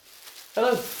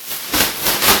Hello,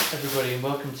 everybody, and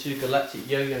welcome to Galactic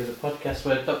Yo-Yo, the podcast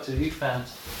where Doctor Who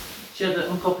fans share their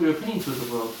unpopular opinions with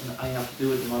the world, and I have to do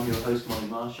with them. I'm your host, Molly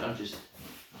Marsh. I'm just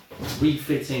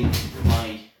refitting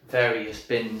my various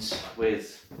bins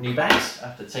with new bags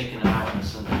after taking them out on a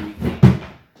Sunday evening.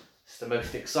 It's the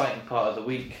most exciting part of the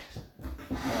week.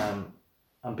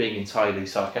 I'm being entirely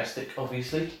sarcastic,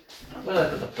 obviously. Well,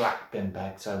 I've got the black bin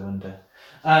bags, I wonder.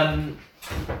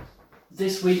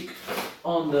 This week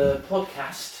on the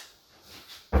podcast,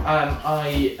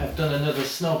 I have done another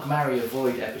Snog, Marry,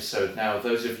 Avoid episode. Now,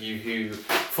 those of you who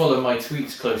follow my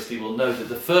tweets closely will know that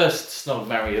the first Snog,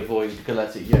 Marry, Avoid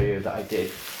Galactic Yo-Yo that I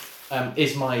did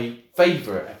is my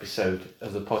favourite episode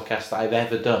of the podcast that I've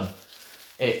ever done.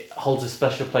 It holds a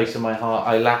special place in my heart.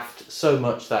 I laughed so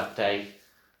much that day,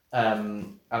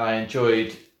 and I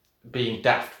enjoyed being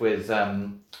daft with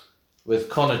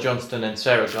Connor Johnston and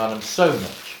Sarah Garnham so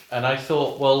much. And I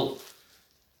thought, well,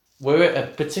 we're at a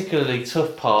particularly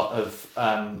tough part of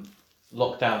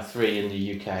lockdown 3 in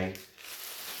the UK.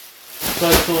 So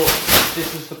I thought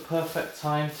this was the perfect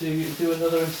time to do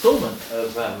another instalment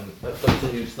of Doctor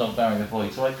Who Snog, Marry,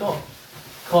 Avoid. So I got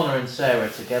Connor and Sarah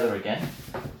together again.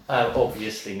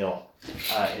 Obviously not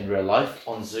in real life,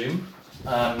 on Zoom.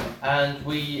 And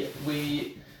we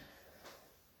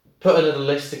put a little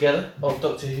list together of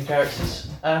Doctor Who characters,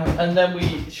 and then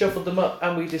we shuffled them up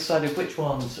and we decided which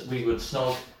ones we would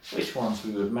snog, which ones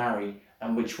we would marry,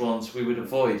 and which ones we would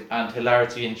avoid, and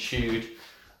hilarity ensued.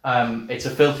 It's a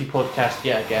filthy podcast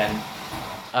yet again.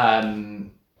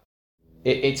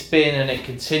 It's been and it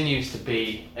continues to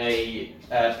be a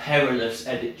perilous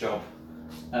edit job,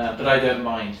 but I don't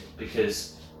mind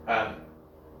because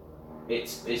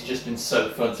it's just been so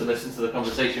fun to listen to the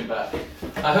conversation back.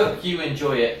 I hope you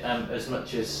enjoy it as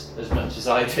much as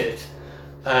I did.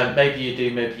 Maybe you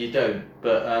do, maybe you don't.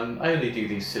 But I only do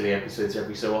these silly episodes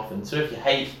every so often. So if you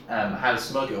hate how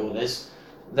smug it all is,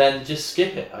 then just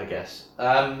skip it, I guess.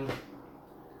 Have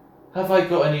I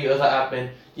got any other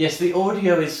admin? Yes, the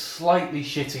audio is slightly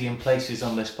shitty in places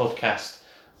on this podcast.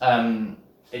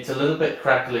 It's a little bit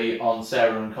crackly on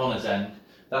Sarah and Connor's end.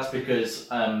 That's because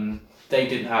they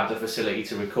didn't have the facility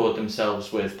to record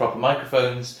themselves with proper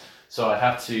microphones, so I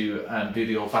have to do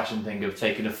the old-fashioned thing of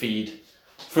taking a feed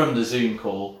from the Zoom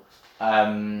call.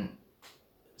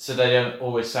 So they don't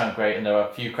always sound great, and there are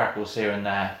a few crackles here and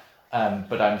there,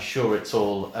 but I'm sure it's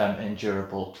all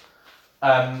endurable.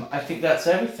 I think that's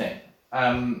everything.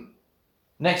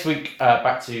 Next week,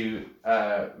 back to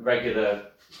regular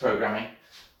programming,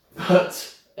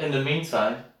 but in the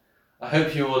meantime, I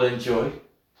hope you all enjoy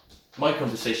my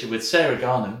conversation with Sarah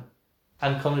Garnham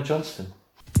and Connor Johnston.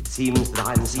 It seems that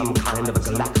I'm some kind of a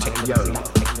galactic yo-yo.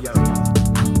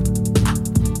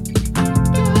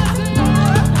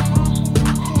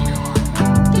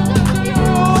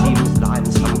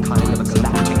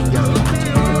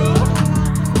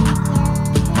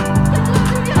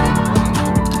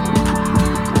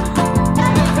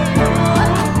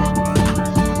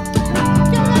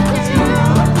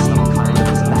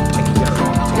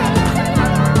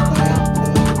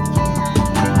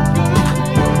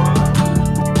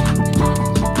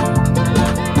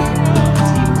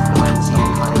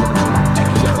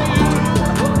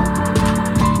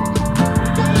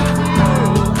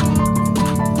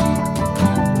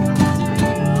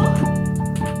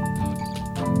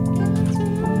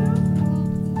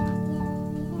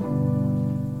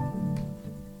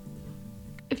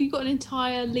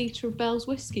 Entire litre of Bell's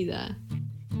whiskey there?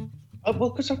 Well,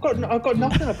 because I've got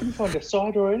nothing. I couldn't find a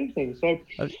cider or anything. So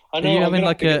are you having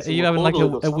like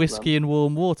a whiskey and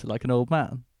warm water like an old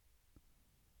man?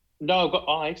 No, I've got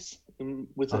ice in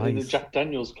the Jack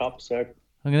Daniel's cup. So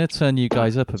I'm going to turn you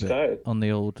guys up a bit on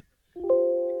the old.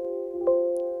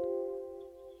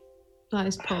 That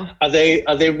is poor. Are they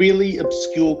really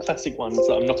obscure classic ones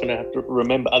that I'm not going to have to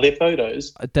remember? Are there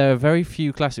photos? There are very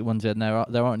few classic ones, and there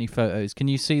aren't any photos. Can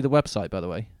you see the website, by the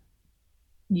way?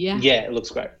 Yeah. Yeah, it looks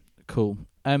great. Cool.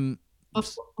 I've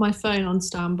got my phone on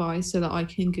standby so that I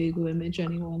can Google image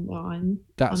anyone that I'm.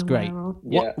 That's great.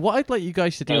 Yeah. What I'd like you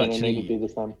guys to do actually do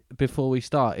this time. before we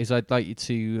start is I'd like you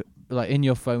to, like, in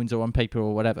your phones or on paper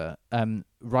or whatever,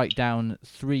 write down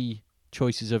 3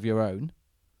 choices of your own.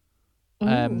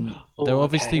 There are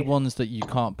obviously ones that you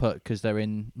can't put because they're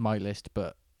in my list,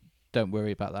 but don't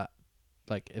worry about that.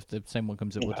 Like, if the same one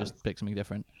comes up, we'll just pick something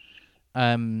different.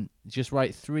 Just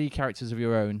write 3 characters of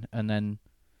your own, and then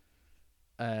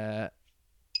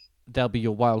they'll be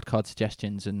your wildcard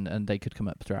suggestions, and they could come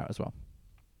up throughout as well.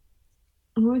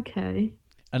 Okay.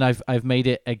 And I've made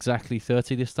it exactly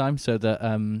 30 this time, so that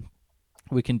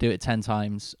we can do it 10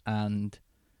 times, and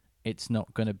it's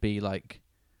not going to be like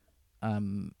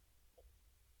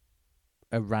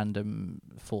a random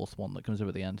fourth one that comes up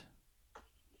at the end.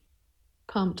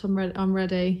 Pumped. I'm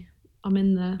ready. I'm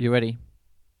in there. You ready?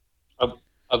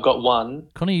 I've got one.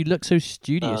 Connor, you look so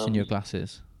studious in your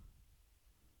glasses.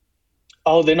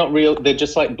 Oh, they're not real. They're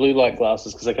just like blue light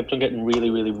glasses because I kept on getting really,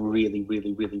 really, really,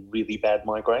 really, really, really bad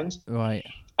migraines. Right.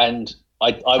 And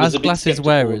I was As a bit glasses skeptical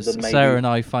wearers, that maybe... Sarah and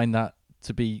I find that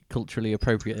to be culturally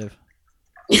appropriative.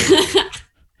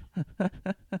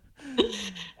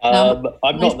 I'm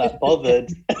not that bothered.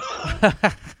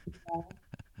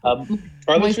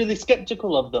 I was really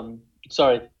skeptical of them.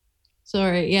 Sorry.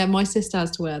 Sorry. Yeah, my sister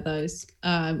has to wear those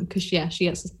because she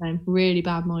gets the same really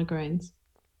bad migraines.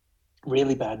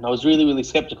 Really bad. And I was really, really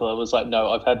skeptical. I was like, no,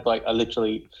 I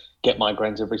literally get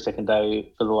migraines every second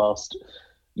day for the last,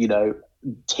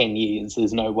 10 years.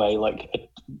 There's no way like a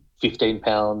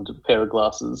 15-pound pair of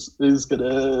glasses is going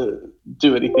to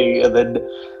do anything. And then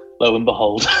lo and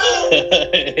behold,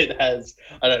 it has.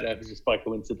 I don't know if it's just by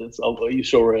coincidence. Are you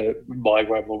sure a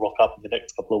migraine will rock up in the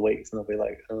next couple of weeks? And I'll be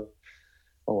like, oh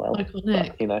well.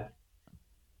 Iconic. But,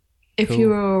 If Cool. you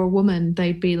were a woman,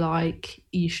 they'd be like,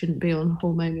 you shouldn't be on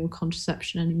hormonal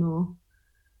contraception anymore.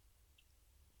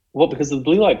 What, because of the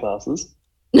blue light glasses?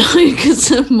 No,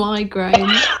 because of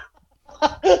migraine.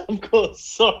 Of course,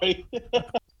 sorry.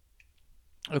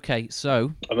 Okay,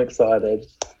 so I'm excited.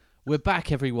 we're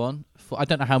back, everyone. I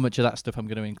don't know how much of that stuff I'm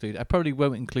going to include. I probably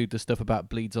won't include the stuff about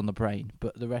bleeds on the brain,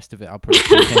 but the rest of it I'll probably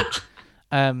keep in.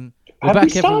 We're Have we back,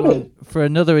 started? everyone, for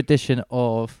another edition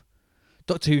of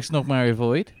Doctor Who Snog Marry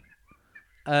Avoid.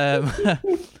 I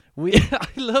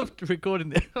loved recording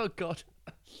this. Oh God,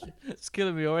 it's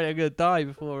killing me already. I'm gonna die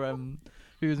before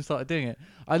we even started doing it.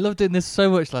 I loved doing this so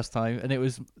much last time, and it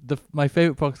was my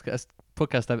favorite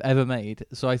podcast I've ever made.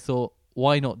 So I thought,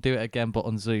 why not do it again, but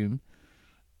on Zoom?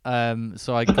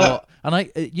 So I got,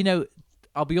 and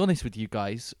I'll be honest with you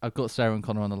guys. I've got Sarah and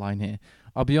Connor on the line here.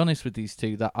 I'll be honest with these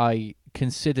two that I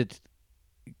considered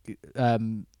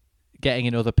getting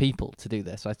in other people to do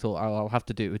this. I thought I'll have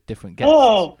to do it with different guests.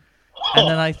 And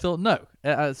then I thought, no,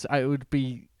 it would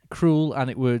be cruel and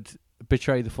it would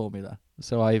betray the formula.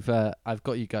 So I've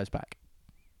got you guys back.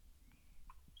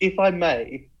 If I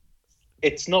may,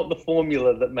 it's not the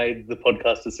formula that made the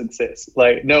podcast a success.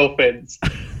 Like, no offense,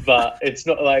 but it's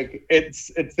not like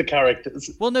it's the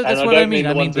characters. Well, no, that's And what I don't mean. I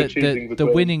mean ones we're choosing the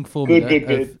between. winning formula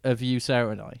Good. of you,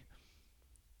 Sarah, and I.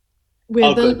 We're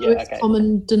Oh, the good, yeah, lowest okay.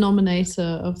 common denominator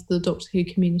of the Doctor Who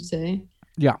community.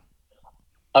 Yeah.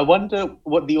 I wonder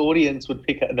what the audience would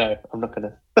pick up. No, I'm not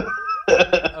going to.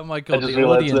 Oh my God, just the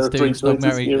realised audience there are doing three Snog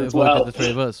choices Marry here as Avoid well. the three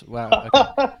of us. Wow.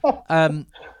 Okay.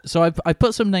 So I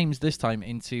put some names this time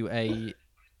into a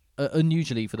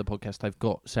unusually for the podcast. I've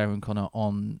got Sarah and Connor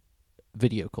on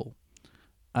video call,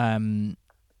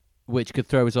 which could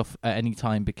throw us off at any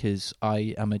time because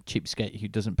I am a cheapskate who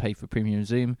doesn't pay for premium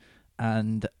Zoom,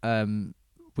 and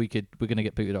we're going to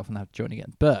get booted off and have to join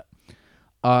again. But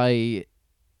I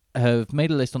have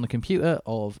made a list on the computer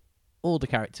of all the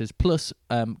characters, plus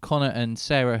Connor and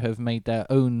Sarah have made their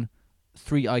own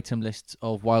 3-item lists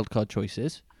of wildcard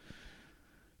choices.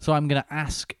 So I'm going to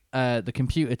ask the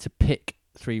computer to pick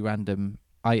 3 random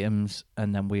items,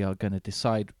 and then we are going to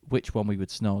decide which one we would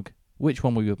snog, which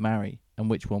one we would marry, and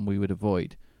which one we would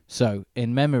avoid. So,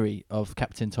 in memory of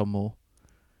Captain Tom Moore,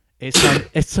 it's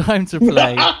time to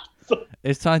play.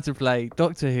 It's time to play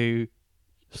Doctor Who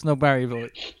Snog Marry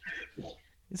Avoid.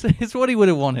 It's what he would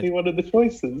have wanted. Any one of the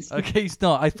choices. Okay, he's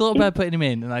not. I thought about putting him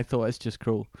in, and I thought it's just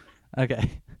cruel. Okay.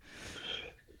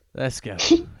 Let's go.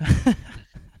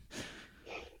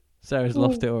 Sarah's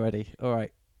lost it already. All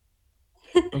right.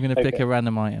 I'm going to pick Okay. a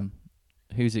random item.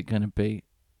 Who's it going to be?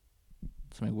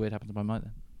 Something weird happened to my mic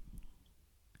then.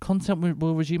 Content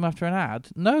will resume after an ad?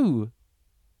 No.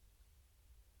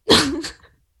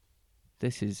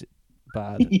 This is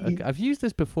bad. Okay, I've used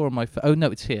this before on my phone. Oh,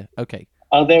 no, it's here. Okay.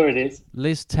 Oh, there it is.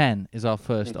 Liz 10 is our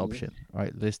first Mhm. option. All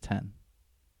right, Liz 10.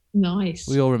 Nice.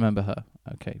 We all remember her.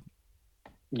 Okay.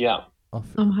 Yeah. Off,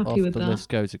 I'm happy off with the that. list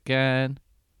goes again.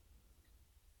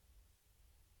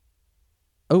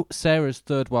 Oh, Sarah's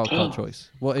third wildcard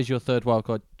choice. What is your third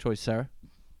wildcard choice, Sarah?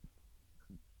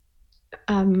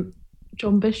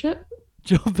 John Bishop.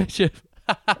 John Bishop.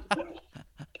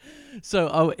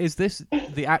 So, is this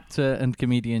the actor and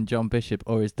comedian John Bishop,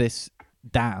 or is this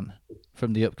Dan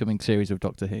from the upcoming series of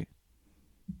Doctor Who?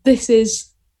 This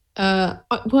is well,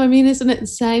 I mean, isn't it the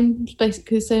same? It's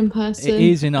basically the same person. It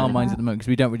is in our minds at the moment because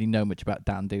we don't really know much about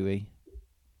Dan, do we?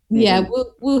 Yeah,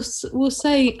 we'll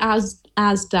say as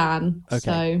Dan. Okay.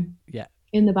 So Yeah.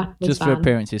 in the back of the Just for van.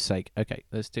 appearance's sake. Okay,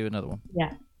 let's do another one.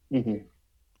 Yeah. Mm-hmm.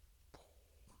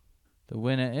 The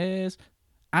winner is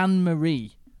Anne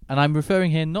Marie. And I'm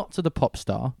referring here not to the pop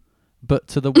star, but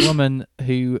to the woman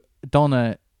who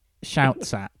Donna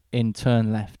shouts at in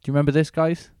Turn Left. Do you remember this,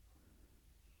 guys?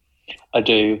 I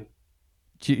do.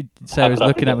 Sarah's could I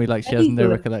looking at forget? me like she has no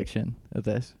Vaguely. recollection of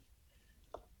this.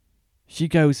 She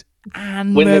goes,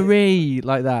 Anne When the- Marie,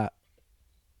 like that.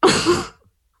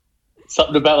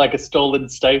 Something about like a stolen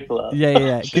stapler.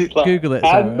 Yeah. She's like, Google it,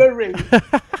 Anne Sarah. Marie.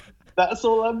 That's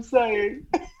all I'm saying.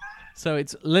 So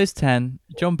it's Liz 10,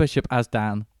 John Bishop as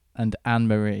Dan, and Anne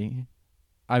Marie.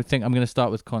 I think I'm going to start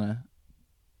with Connor.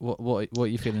 What are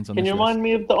your feelings on Can this you list? remind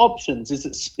me of the options? Is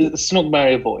it Snog,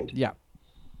 Marry, Avoid? Yeah.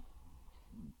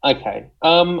 Okay.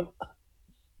 To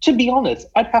be honest,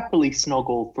 I'd happily snog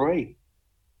all three.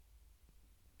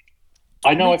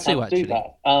 I know Me I too, can't actually. do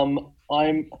that.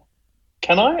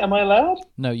 Can I? Am I allowed?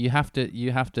 No, you have to.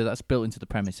 That's built into the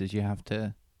premises. You have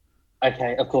to.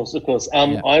 Okay, of course.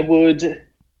 Yeah. I would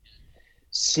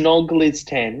snog Liz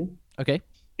 10 Okay.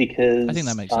 because I think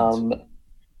that makes sense.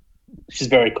 She's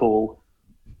very cool.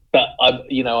 But I'm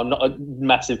not a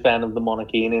massive fan of the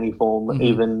monarchy in any form,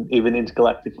 Mhm. even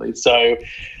intergalactically. So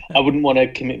I wouldn't want to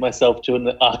commit myself to an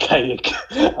archaic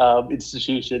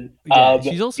institution. Yeah,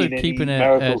 she's also in any keeping a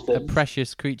marital sense.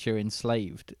 precious creature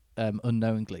enslaved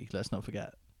unknowingly. Let's not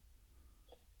forget.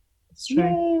 It's true.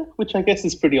 Yeah, which I guess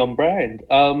is pretty on brand.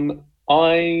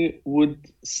 I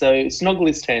would say Snoggle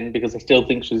is 10 because I still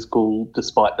think she's cool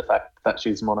despite the fact that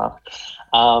she's monarch.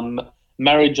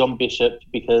 Marry John Bishop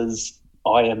because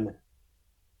I am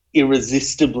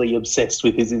irresistibly obsessed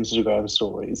with his Instagram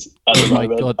stories at the Oh my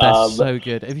moment. god, that's so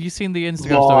good. Have you seen the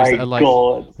Instagram stories My that are like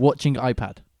God. watching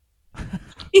iPad?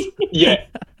 Yeah.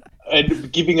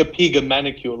 And giving a pig a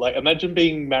manicure. Like, imagine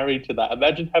being married to that.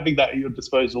 Imagine having that at your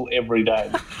disposal every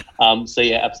day. So,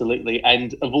 yeah, absolutely.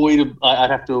 And I'd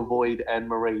have to avoid Anne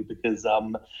Marie because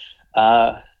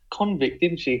convict,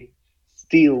 didn't she?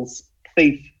 Steals,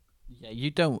 thief. Yeah,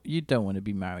 you don't want to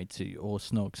be married to or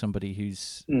snog somebody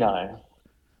who's No.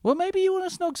 well, maybe you want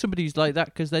to snog somebody who's like that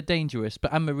because they're dangerous.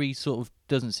 But Anne Marie sort of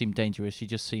doesn't seem dangerous. She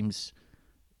just seems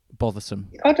bothersome.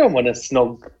 I don't want to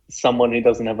snog someone who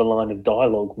doesn't have a line of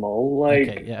dialogue, Mole. Like,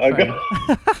 Okay, yeah, I fair go-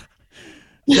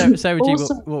 enough. Sarah G,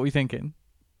 Also- what were we thinking?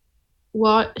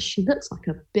 Well, she looks like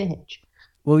a bitch.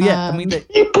 Well, yeah, I mean,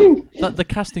 Um, the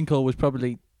casting call was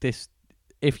probably this.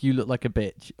 If you look like a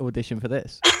bitch, audition for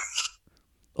this.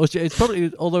 Or it's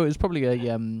probably, although it's probably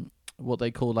a what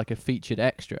they call like a featured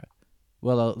extra.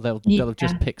 Well, they'll have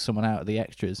just Yeah. pick someone out of the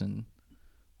extras and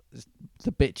it's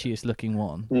the bitchiest looking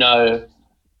one. No,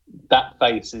 that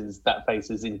face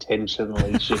is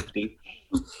intentionally shifty.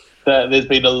 There's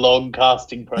been a long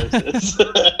casting process.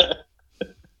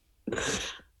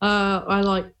 I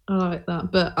like that,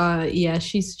 but yeah,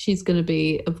 she's gonna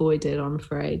be avoided, I'm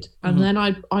afraid. And Mhm. then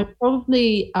I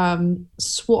probably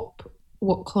swap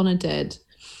what Connor did,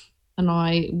 and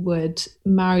I would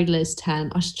marry Liz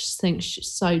 10. I just think she's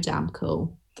so damn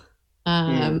cool.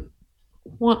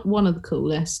 One of the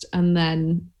coolest. And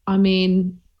then I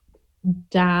mean,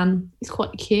 Dan, he's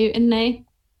quite cute, isn't he?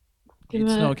 You'd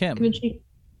snog him. Give him a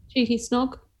cheeky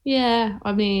snog. Yeah,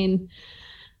 I mean,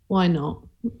 why not?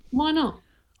 Why not?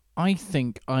 I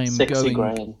think I'm Sexy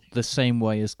going Graham. the same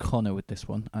way as Connor with this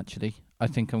one, actually. I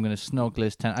think I'm going to snog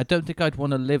Liz 10. I don't think I'd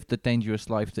want to live the dangerous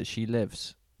life that she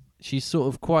lives. She's sort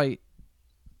of quite...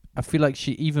 I feel like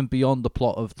she, even beyond the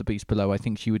plot of The Beast Below, I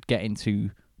think she would get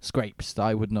into scrapes that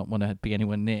I would not want to be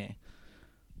anywhere near.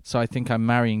 So I think I'm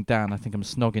marrying Dan. I think I'm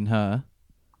snogging her.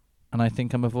 And I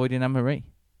think I'm avoiding Anne-Marie.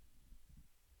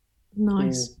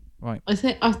 Nice. Right. I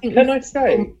think Can I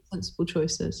say? sensible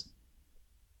choices.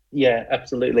 Yeah,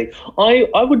 absolutely. I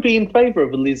would be in favour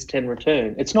of a Liz 10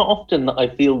 return. It's not often that I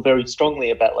feel very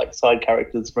strongly about like side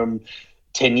characters from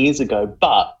 10 years ago,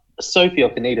 but Sophie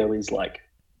Okonedo is like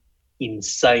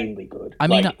insanely good. I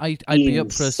mean, Like, I'd be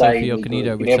up for a Sophie insanely Okonedo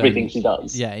good in return. everything she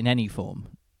does. Yeah, in any form.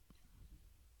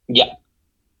 Yeah.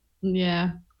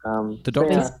 Yeah. The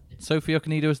Doctor? Yeah. Sophie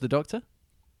Okonedo as the Doctor?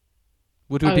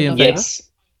 Would we I be in love favour? Yes.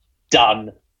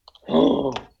 Done.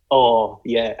 Oh,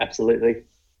 yeah, absolutely.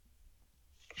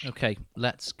 Okay,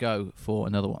 let's go for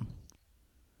another one.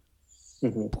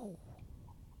 Mhm.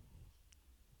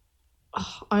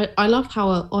 Oh, I love how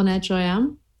on edge I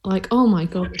am. Like, oh my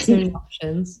god, there's so many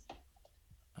options.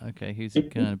 Okay, who's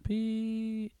it gonna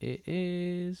be? It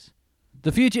is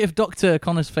the Fugitive Doctor,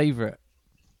 Connor's favourite,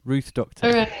 Ruth Doctor.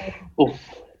 All right. Oof,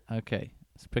 Okay,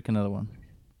 let's pick another one.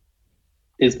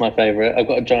 is my favourite. I've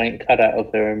got a giant cutout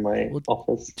of her in my Well,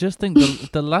 office. Just think,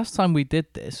 the last time we did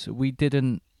this, we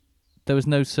didn't. There was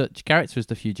no such character as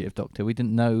the Fugitive Doctor. We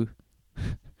didn't know.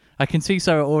 I can see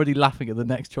Sarah already laughing at the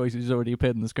next choice which has already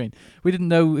appeared on the screen. We didn't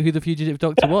know who the Fugitive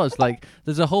Doctor was. Like,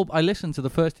 there's a whole... I listened to the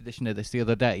first edition of this the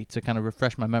other day to kind of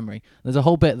refresh my memory. There's a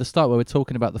whole bit at the start where we're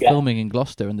talking about the filming in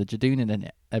Gloucester and the Jadoonin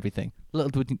and everything.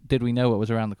 Little did we know what was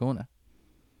around the corner.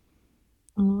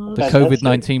 The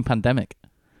COVID-19 pandemic.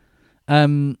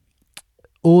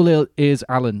 All Ears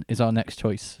Alan is our next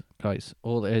choice, guys.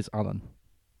 All Ears Alan.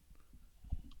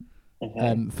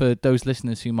 Okay. For those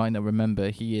listeners who might not remember,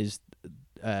 he is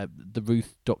the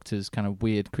Ruth Doctor's kind of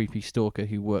weird, creepy stalker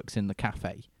who works in the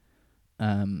cafe,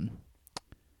 and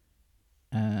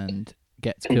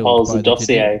gets killed by the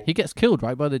Jadoon. He gets killed,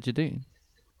 right, by the Jadoon.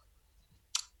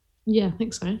 Yeah, I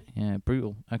think so. Yeah,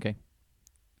 brutal. Okay.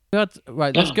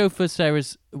 Right, let's go for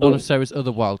one of Sarah's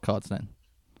other wild cards then.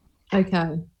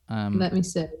 Okay. Let me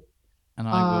see. And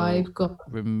I will I've got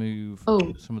remove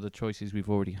some of the choices we've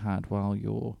already had while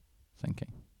you're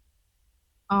thinking.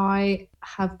 I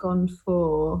have gone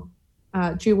for.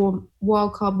 Do you want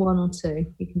wildcard 1 or 2?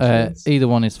 You can choose. Either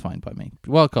one is fine by me.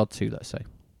 Wildcard 2, let's say.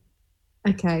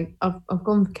 Okay, I've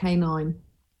gone for K9.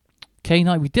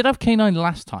 K9. We did have K9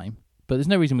 last time, but there's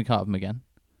no reason we can't have him again.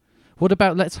 What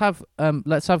about let's have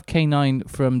K9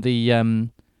 from the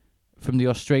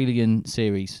Australian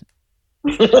series.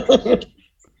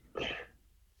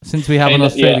 Since we have an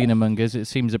Australian among us, it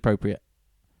seems appropriate.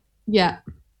 Yeah.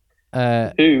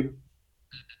 Who?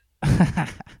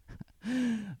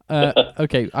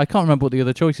 Okay, I can't remember what the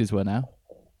other choices were now.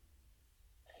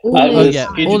 All those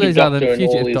Alan,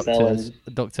 Fugitive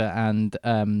Doctor, and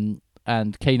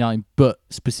K9, but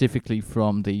specifically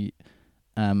from the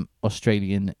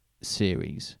Australian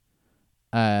series.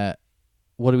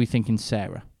 What are we thinking,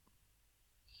 Sarah?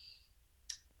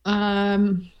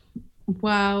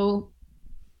 Well,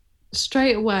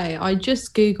 straight away, I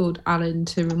just Googled Alan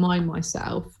to remind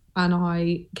myself, and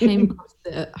I came across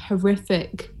the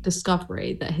horrific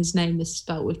discovery that his name is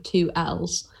spelled with 2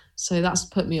 L's. So that's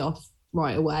put me off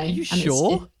right away. Are you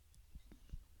sure?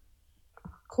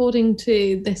 According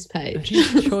to this page.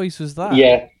 Whose choice was that?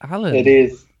 Yeah, Alan. it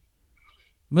is.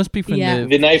 Must be from the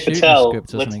Vinay Patel.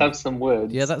 Let's Let's have some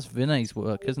words. Yeah, that's Vinay's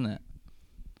work, isn't it?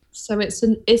 So it's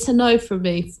a no from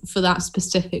me for that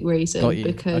specific reason. Got you.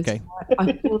 Because Okay.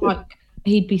 I feel like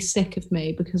he'd be sick of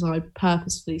me because I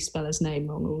purposefully spell his name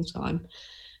wrong all the time.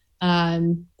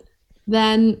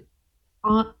 Then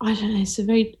I don't know. It's a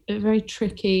very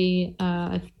tricky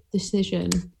decision.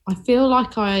 I feel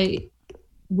like I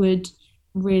would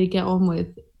really get on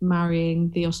with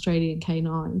marrying the Australian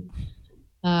K9.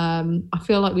 I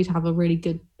feel like we'd have a really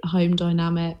good home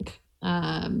dynamic.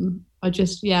 I'm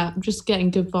just getting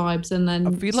good vibes, and then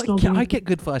I feel like I get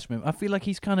good vibes from him. I feel like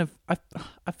he's kind of. I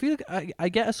feel like I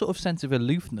get a sort of sense of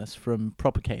aloofness from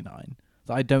proper K9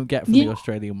 that I don't get from the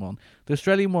Australian one. The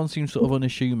Australian one seems sort of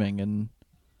unassuming and.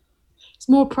 It's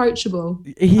more approachable.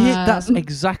 That's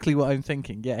exactly what I'm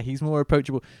thinking. Yeah, he's more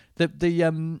approachable. The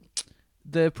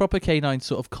proper K9's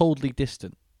sort of coldly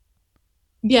distant.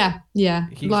 Yeah.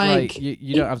 He's like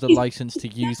you don't have the license to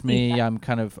use me. I'm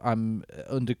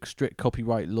under strict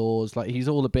copyright laws. Like, he's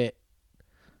all a bit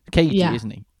cagey, isn't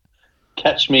he?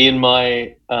 Catch Me in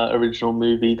My original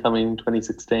movie coming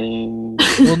 2016.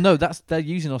 Well, no, they're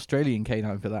using Australian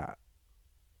K9 for that.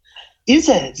 Is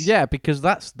it? Yeah, because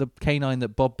that's the K9 that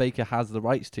Bob Baker has the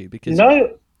rights to. Because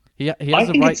no, he has I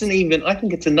think it's I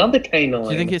think it's another K9.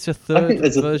 Do you think it's a third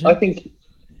version? I think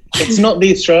it's not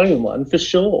the Australian one for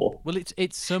sure. Well,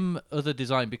 it's some other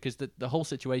design, because the whole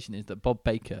situation is that Bob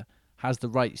Baker has the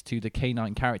rights to the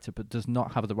K9 character but does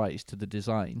not have the rights to the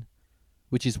design,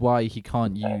 which is why he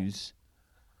can't use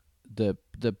the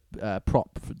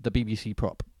prop, the BBC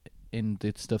prop, in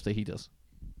the stuff that he does.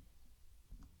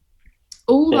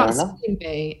 All that's telling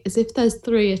me is if there's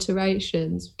 3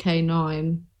 iterations of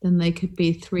K9, then they could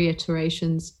be 3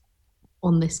 iterations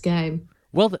on this game.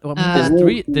 Well,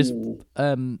 there's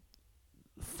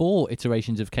 4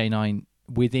 iterations of K9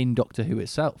 within Doctor Who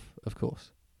itself, of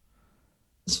course.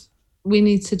 We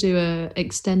need to do a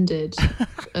extended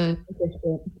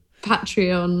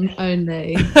Patreon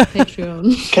only.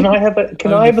 Patreon. Can I have a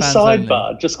sidebar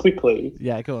only, just quickly?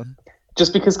 Yeah, go on.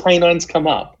 Just because K9's come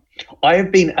up, I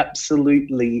have been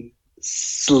absolutely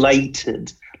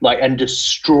slated, and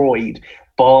destroyed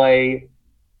by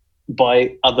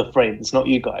other friends, not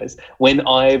you guys, when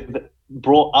I've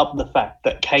brought up the fact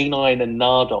that K9 and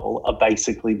Nardole are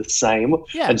basically the same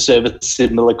and serve a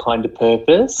similar kind of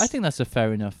purpose. I think that's a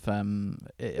fair enough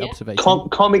observation.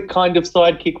 Comic kind of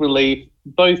sidekick relief,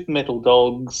 both metal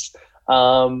dogs.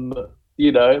 It's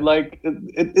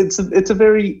a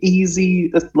very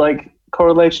easy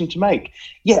correlation to make.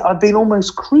 Yeah, I've been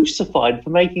almost crucified for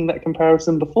making that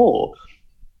comparison before.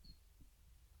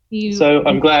 So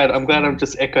I'm glad I've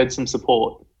just echoed some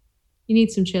support. You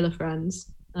need some chiller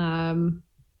friends.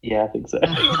 Yeah, I think so.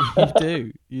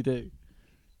 You do.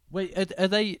 Wait, are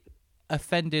they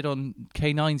offended on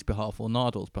K9's behalf or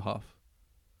Nardol's behalf?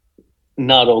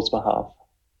 Nardol's behalf.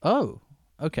 Oh,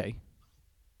 okay.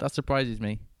 That surprises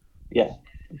me. Yeah.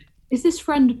 Is this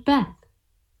friend Beth?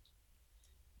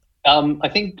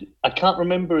 I can't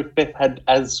remember if Beth had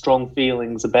as strong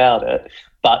feelings about it,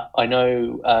 but I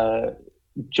know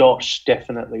Josh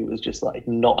definitely was just like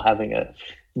not having it.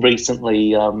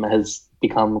 Recently has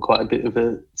become quite a bit of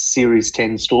a Series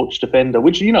 10 staunch defender,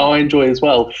 which, I enjoy as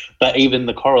well. But even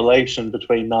the correlation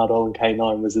between Nardole and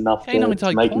K9 was enough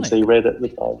to make him see red at the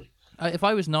time. If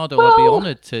I was Nardole, I'd be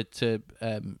honoured to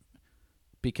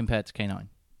be compared to K9.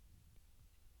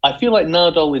 I feel like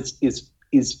Nardole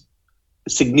is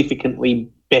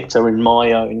significantly better in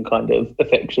my own kind of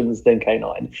affections than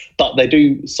K9, but they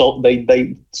do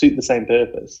they suit the same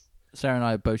purpose. Sarah and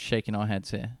I are both shaking our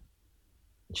heads here.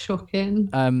 Shocking.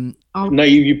 No,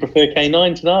 you prefer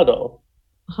K9 to Nardole?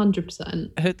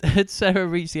 100%. Had Sarah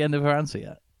reached the end of her answer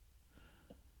yet?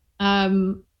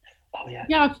 Oh yeah.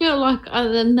 Yeah, I feel like,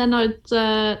 and then I'd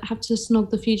have to snog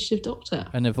the fugitive doctor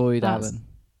And avoid Alan.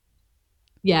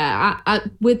 Yeah,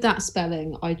 with that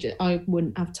spelling, I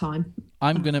wouldn't have time.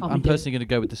 I'm personally gonna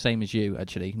go with the same as you.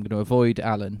 Actually, I'm gonna avoid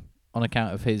Alan on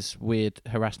account of his weird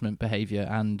harassment behaviour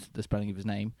and the spelling of his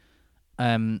name,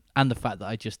 and the fact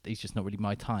that he's just not really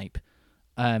my type.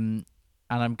 And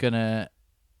I'm gonna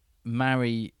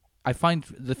marry. I find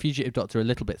the fugitive doctor a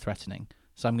little bit threatening,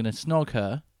 so I'm gonna snog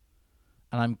her,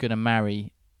 and I'm gonna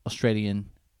marry Australian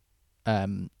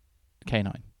K9.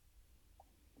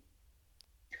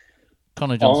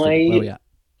 Connor Johnston, where are we at?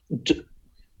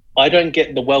 I don't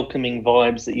get the welcoming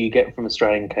vibes that you get from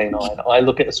Australian K9. I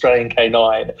look at Australian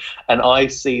K9 and I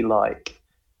see like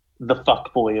the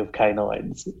fuckboy of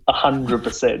K9s,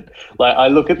 100%. Like I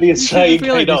look at the Australian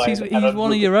K9. Like he's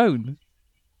one of your own.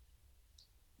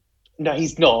 No,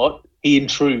 he's not. He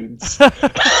intrudes.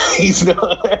 He's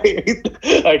not.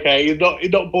 Okay, he's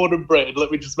not born and bred. Let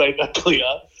me just make that clear.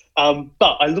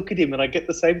 But I look at him and I get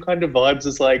the same kind of vibes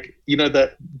as like,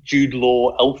 that Jude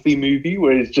Law Alfie movie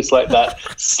where it's just like that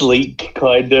sleek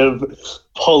kind of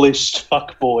polished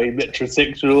fuckboy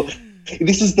metrosexual.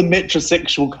 This is the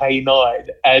metrosexual K9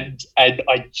 and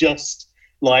I just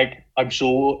like, I'm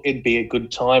sure it'd be a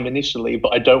good time initially,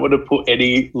 but I don't want to put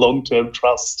any long-term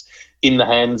trust in the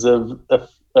hands of a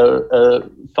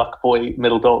fuckboy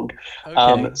middle dog.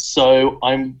 Okay. So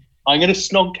I'm going to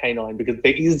snog K9 because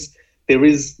there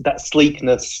is that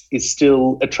sleekness is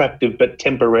still attractive, but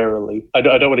temporarily. I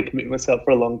don't want to commit myself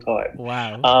for a long time.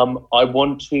 Wow. I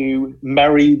want to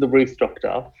marry the Ruth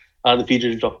Doctor, the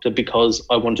fugitive doctor, because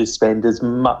I want to spend as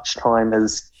much time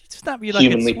as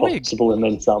humanly possible and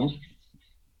then some.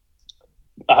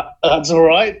 That's all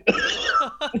right.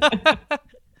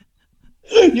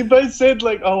 You both said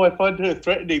like, "Oh, I find her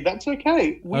threatening." That's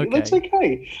okay. That's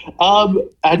okay. And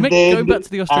then going back to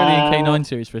the Australian K9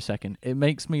 series for a second, it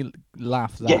makes me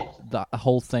laugh that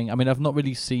whole thing. I mean, I've not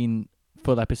really seen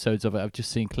full episodes of it. I've just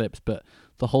seen clips, but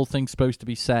the whole thing's supposed to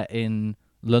be set in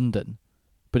London,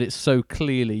 but it's so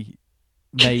clearly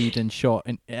made and shot,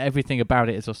 and everything about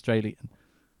it is Australian.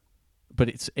 But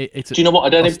it's. Do you know what? I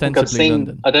don't think I've seen.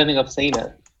 London. I don't think I've seen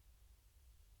it.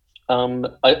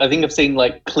 I think I've seen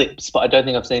like clips, but I don't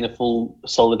think I've seen a full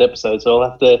solid episode. So I'll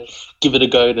have to give it a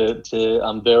go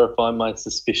to verify my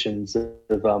suspicions of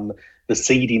the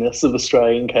seediness of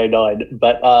Australian K9.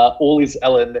 But All Is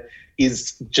Ellen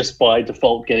is just by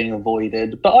default getting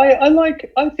avoided. But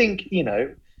I think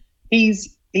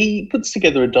he puts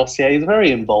together a dossier. He's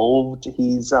very involved.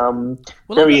 He's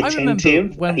very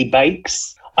attentive. He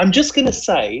bakes. I'm just going to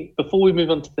say before we move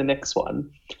on to the next one.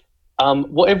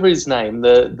 Whatever his name,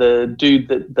 the dude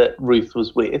that Ruth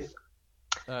was with,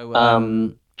 I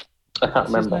can't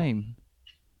remember. His name?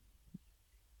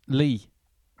 Lee.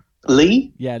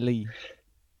 Lee? Yeah, Lee.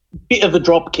 Bit of a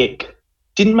drop kick.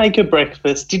 Didn't make her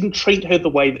breakfast. Didn't treat her the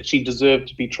way that she deserved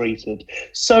to be treated.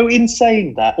 So in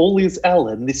saying that, All Is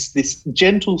Ellen, this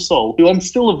gentle soul who I'm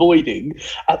still avoiding,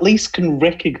 at least can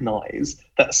recognise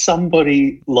that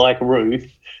somebody like Ruth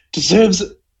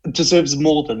deserves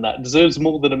more than that, deserves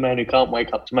more than a man who can't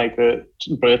wake up to make a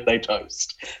birthday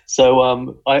toast. So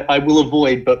I will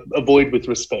avoid, but avoid with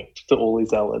respect to All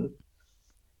Is Ellen.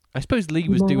 I suppose Lee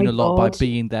was doing a lot by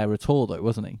being there at all, though,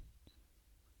 wasn't he?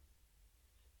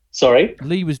 Sorry?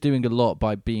 Lee was doing a lot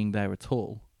by being there at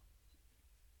all.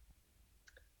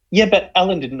 Yeah, but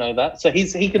Alan didn't know that, so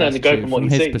he can only go from what he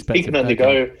sees. He can only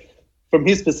go from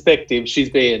his perspective. She's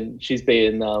being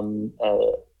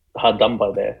hard done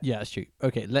by there. Yeah, that's true.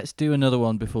 Okay, let's do another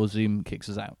one before Zoom kicks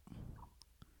us out.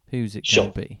 Who's it Sure.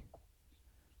 going to be?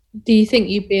 Do you think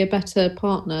you'd be a better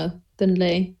partner than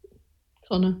Lee,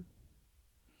 Connor?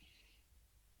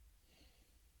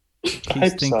 He's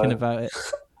hope thinking so. about it.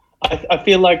 I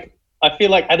feel like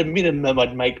at a minimum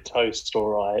I'd make toast all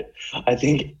right. I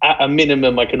think at a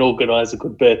minimum I can organise a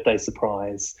good birthday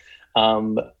surprise.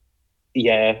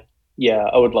 Yeah,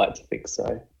 I would like to think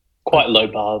so. Quite low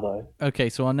bar though. Okay,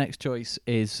 so our next choice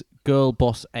is Girl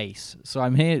Boss Ace. So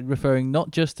I'm here referring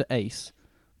not just to Ace,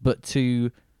 but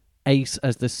to Ace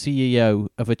as the CEO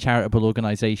of a charitable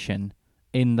organisation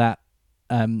in that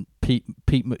Pete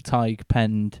McTighe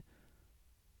penned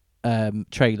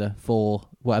trailer for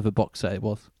whatever box set it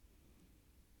was.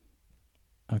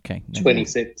 Okay.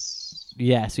 26.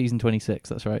 Yeah, season 26,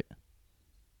 that's right.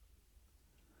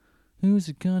 Who's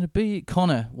it gonna be?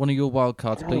 Connor, one of your wild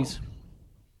cards, please.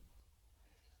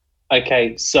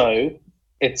 Okay, so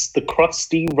it's the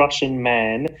crusty Russian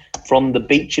man from the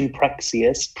beach in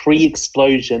Praxeus,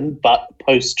 pre-explosion but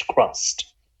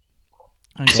post-crust.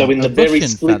 Okay, So in a the very Russian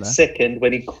split fella. second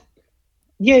when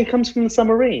he comes from the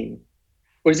submarine.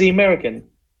 Or is he American?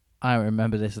 I don't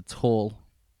remember this at all.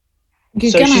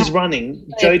 You're So gonna she's have running.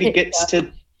 to play a Jodie gets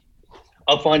to.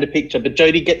 I'll find a picture, but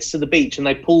Jodie gets to the beach and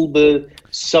they pull the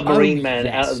submarine Oh, man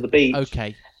yes. out of the beach,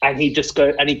 Okay. and he just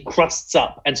he crusts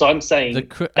up. And so I'm saying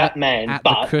that man, at the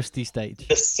but crusty stage.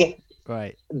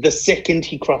 Right. the second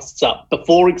he crusts up,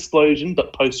 before explosion,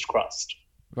 but post crust.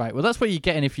 Right. Well, that's what you're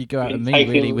getting if you go out of me,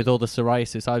 Taking- really, with all the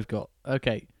psoriasis I've got.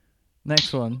 Okay.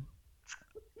 Next one.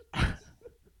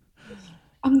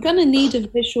 I'm gonna need a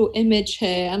visual image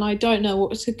here, and I don't know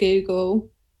what to Google.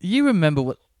 You remember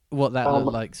what that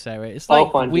looked like, Sarah? It's I'll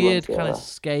like find you one, weird kind of Sarah.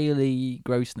 scaly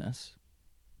grossness.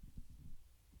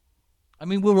 I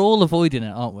mean, we're all avoiding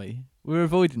it, aren't we? We're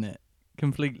avoiding it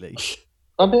completely.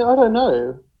 I mean, I don't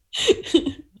know.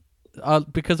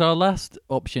 Because our last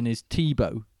option is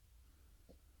Tebow.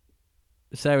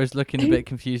 Sarah's looking a bit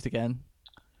confused again.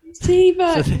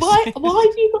 Tivo, So this- why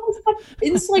do you guys have I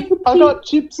encyclopedia? got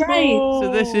chips. Great. So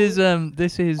this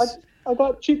is I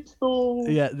got chips. Though.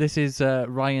 yeah, this is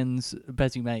Ryan's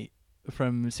busy mate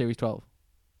from series 12.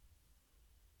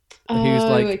 Who's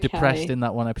like depressed in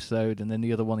that one episode, and then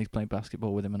the other one he's playing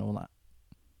basketball with him and all that.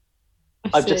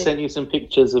 I've just sent you some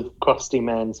pictures of crusty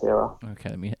man, Sarah. Okay,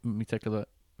 let me take a look.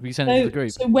 Have you sent it to the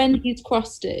group? So when he's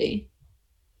crusty,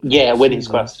 Yeah, when he's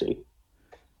Jesus. crusty.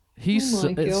 He's Oh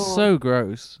my it's God. so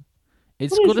gross.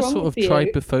 It's What is got a wrong sort of with you?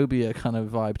 trypophobia kind of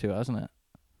vibe to it, hasn't it?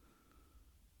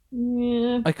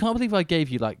 yeah, I can't believe I gave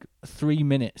you like 3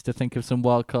 minutes to think of some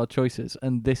wild card choices,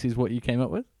 and this is what you came up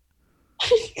with.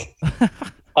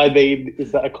 I mean,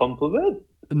 is that a compliment?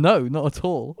 No, not at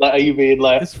all. Like, are you being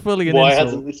like, It's fully an why insult.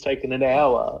 hasn't this taken an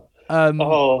hour?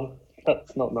 Oh,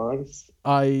 That's not nice.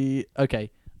 okay.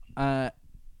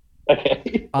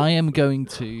 Okay. I am going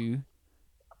to.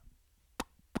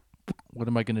 What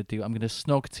am I going to do? I'm going to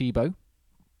snog Tebow.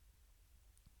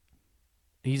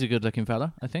 He's a good-looking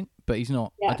fella, I think, but he's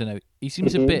not. I Yeah. don't know. He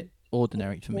seems a Mhm. bit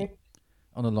ordinary to me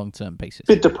on a long-term basis.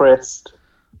 Bit depressed.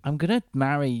 I'm gonna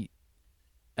marry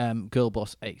Girl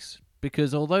Boss Ace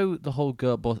because although the whole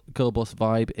Girl Boss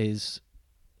vibe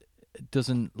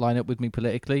doesn't line up with me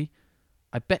politically,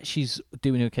 I bet she's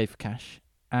doing okay for cash,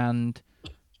 and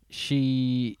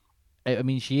she's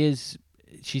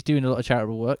doing a lot of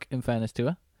charitable work. In fairness to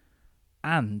her,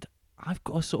 and I've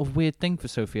got a sort of weird thing for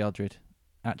Sophie Aldred,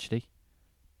 actually.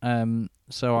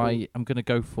 So I'm gonna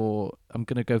go for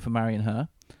marrying her,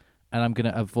 and I'm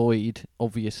gonna avoid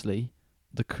obviously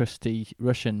the crusty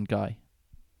Russian guy.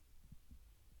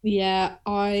 yeah,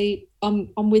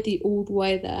 I'm with you all the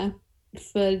way there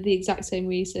for the exact same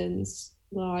reasons.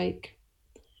 Like,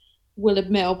 will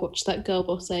admit I've watched that Girl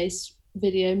Boss Ace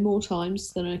video more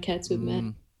times than I care to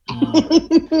admit.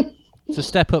 It's a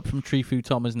step up from Tree Fu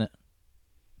Tom, isn't it?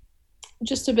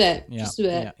 Just a bit, Yeah, just a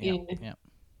bit. yeah, you know. yeah.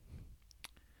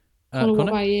 Connor, what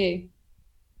Connor? about you?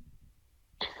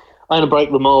 I'm going to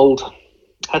break the mold.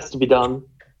 Has to be done.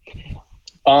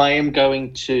 I am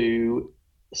going to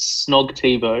snog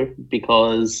Tebow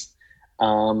because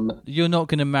You're not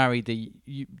going to marry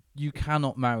you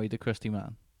cannot marry the crusty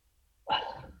man.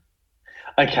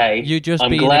 okay, You're just I'm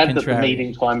being a glad that the contrarian.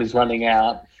 meeting time is running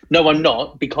out. No, I'm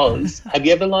not, because have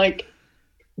you ever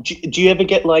do you ever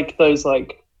get like those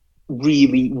like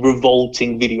really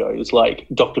revolting videos like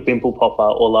Dr. Pimple Popper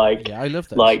or like Yeah, I love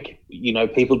those. like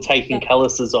people taking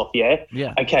calluses off, yeah?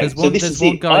 Yeah. Okay, There's so one, this there's is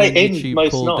one it. guy I on end YouTube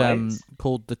most called nights.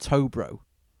 called the Toe Bro,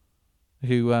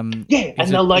 who Yeah, is and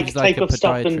they'll like he's take a off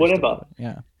stuff and podiatrist or whatever.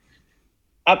 Yeah.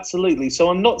 Absolutely. So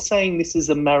I'm not saying this is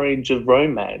a marriage of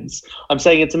romance. I'm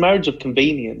saying it's a marriage of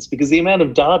convenience because the amount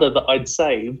of data that I'd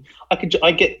save, I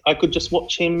could just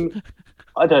watch him.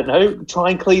 I don't know, try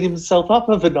and clean himself up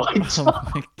overnight.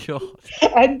 Oh my god!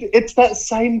 And it's that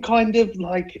same kind of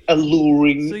like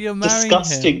alluring So you're marrying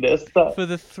disgustingness that For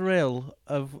the thrill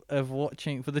of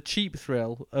watching, for the cheap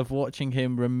thrill of watching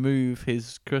him remove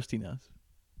his crustiness.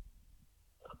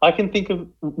 I can think of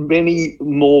many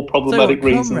more problematic come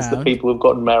reasons that round. people have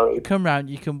gotten married. Come round.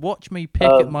 You can watch me pick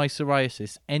at my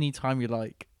psoriasis anytime you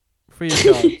like, free of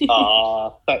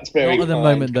charge. That's very Not at the kind.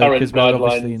 moment, though, Current 'cause we're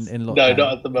obviously guidelines. in No, lockdown.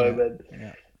 not at the moment.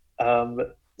 Yeah.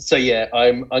 So yeah,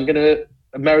 I'm gonna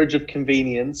a marriage of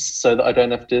convenience so that I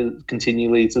don't have to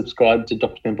continually subscribe to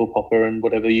Dr. Pimple Popper and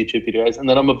whatever YouTube videos. And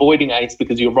then I'm avoiding Ace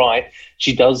because you're right.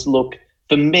 She does look,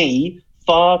 for me,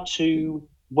 far too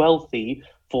wealthy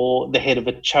for the head of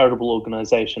a charitable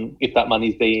organisation if that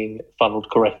money's being funneled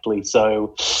correctly.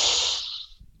 So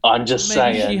I'm just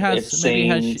Maybe saying. she has. It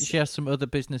Maybe seems she has some other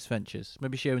business ventures.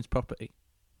 Maybe she owns property.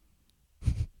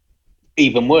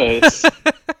 even worse.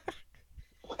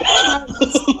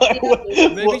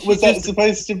 What she was that just-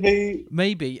 supposed to be?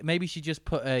 Maybe she just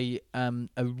put a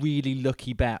really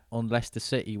lucky bet on Leicester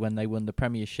City when they won the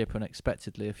Premiership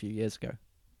unexpectedly a few years ago.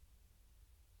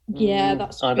 Yeah,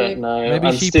 that's I true. don't know. Maybe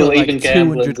I'm she still put like even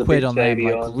gambling's 200 a quid bit on them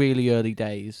shady like on. really early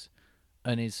days,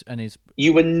 and is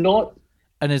You were not.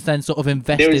 then sort of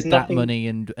invested that nothing- money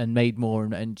and made more,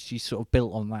 and she's sort of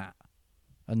built on that,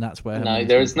 and that's where her No, money's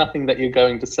there come is from. nothing that you're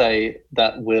going to say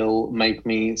that will make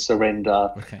me surrender.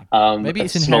 Okay. Maybe a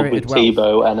it's snog with inherited wealth.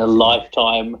 Tebow and a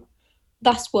lifetime.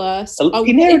 That's worse. Oh, what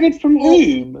Inherited from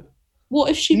whom?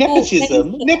 if she bought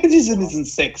Nepotism. Taylor? Nepotism isn't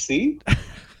sexy.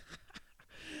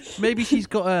 Maybe she's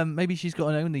got an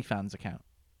OnlyFans account.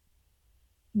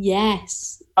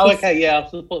 Yes. Oh, okay, yeah, I'll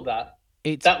support that.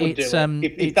 It's That would it's do it.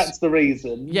 If it's that's the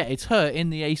reason. yeah, it's her in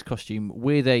the Ace costume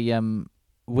with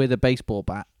a baseball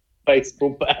bat.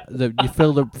 Baseball bat. You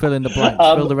fill in the blanks,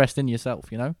 fill the rest in yourself.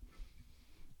 You know.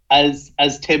 As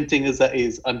tempting as that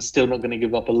is, I'm still not going to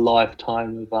give up a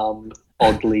lifetime of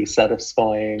oddly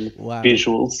satisfying Wow.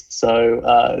 visuals. So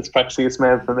it's practically a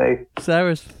man for me.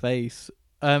 Sarah's face.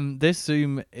 This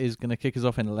Zoom is going to kick us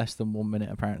off in less than 1 minute,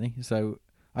 apparently. So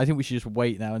I think we should just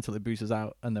wait now until it boosts us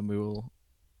out, and then we will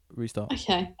restart.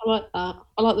 Okay, I like that.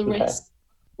 I like the Okay. risk.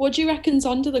 What do you reckon's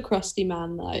under the crusty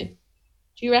man, though?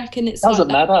 Do you reckon it's Doesn't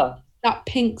like matter. that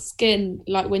pink skin,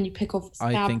 like when you pick off a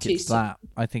scab I think it's tooth? that.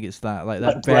 I think it's that. Like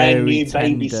Like that brand very new tender,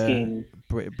 baby skin.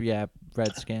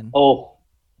 Red skin. Oh.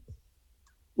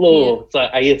 Look, it's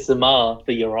like ASMR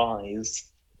for your eyes.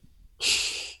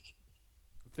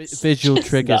 Visual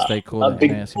triggers, Nah, they call a it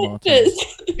big- in ASMR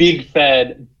terms.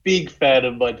 Big fan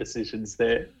of my decisions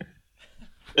there.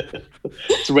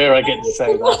 It's rare I get to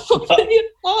say that.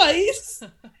 Eyes.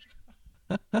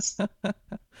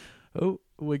 Oh,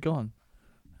 we're gone.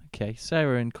 Okay,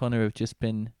 Sarah and Connor have just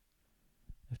been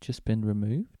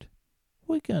removed.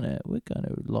 We're gonna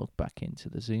log back into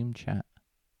the Zoom chat.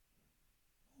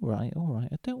 All right.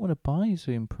 I don't want to buy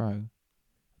Zoom Pro. I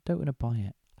don't want to buy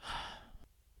it.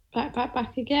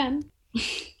 Back again.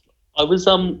 I was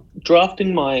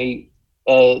drafting my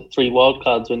 3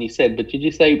 wildcards when you said, but did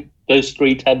you say those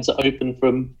 3 tabs are open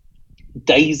from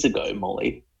days ago,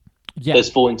 Molly? Yeah, Those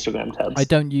 4 Instagram tabs. I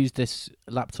don't use this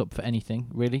laptop for anything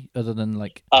really, other than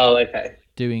like Oh, okay.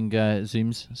 doing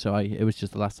Zooms. So it was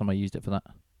just the last time I used it for that.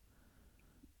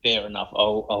 Fair enough.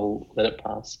 I'll let it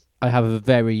pass. I have a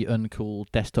very uncool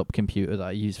desktop computer that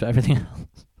I use for everything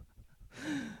else.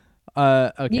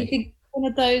 Okay. You could get one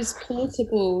of those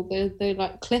portable, the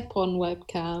like clip-on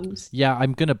webcams. Yeah,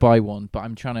 I'm gonna buy one, but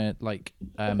I'm trying to like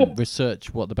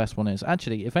research what the best one is.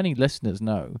 Actually, if any listeners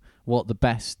know what the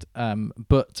best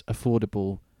but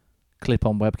affordable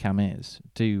clip-on webcam is,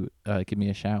 do give me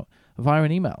a shout via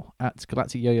an email at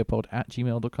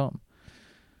galacticyoyopod@gmail.com.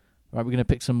 Right, we're gonna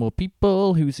pick some more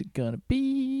people. Who's it gonna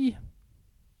be?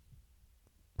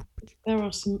 There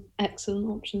are some excellent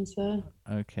options there.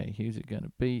 Okay, who's it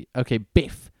gonna be? Okay,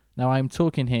 Biff. Now I'm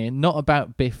talking here not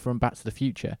about Biff from Back to the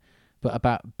Future, but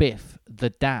about Biff, the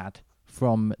dad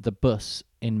from the bus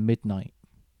in Midnight.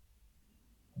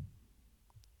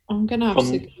 I'm gonna have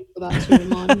to Google that to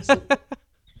remind myself.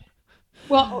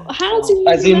 Well, how do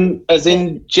you? As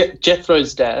in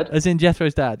Jethro's dad. As in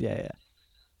Jethro's dad, yeah.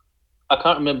 I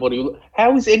can't remember what he was.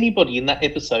 How is anybody in that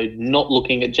episode not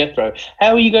looking at Jethro?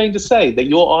 How are you going to say that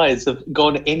your eyes have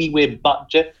gone anywhere but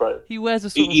Jethro? He wears a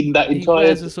sort of, In that he entire-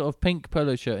 wears a sort of pink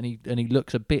polo shirt, and he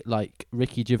looks a bit like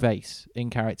Ricky Gervais in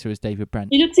character as David Brent.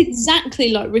 He looks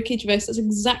exactly like Ricky Gervais. That's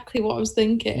exactly what I was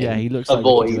thinking. Yeah, he looks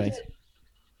Avoid. like Ricky Gervais.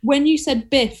 When you said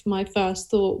Biff, my first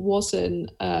thought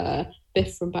wasn't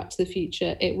Biff from Back to the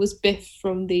Future. It was Biff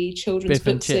from the children's Biff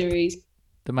and book Chip. series.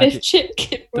 The Biff, magic, Chip,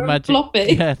 Kipper, the and magic,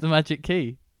 Floppy. yeah, the magic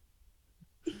key.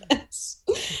 Yes.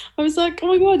 I was like, oh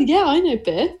my god, yeah, I know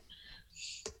Biff.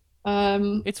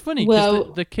 It's funny because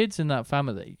well, the kids in that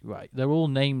family, right? They're all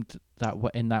named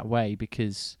in that way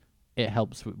because it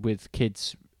helps with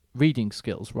kids' reading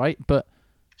skills, right? But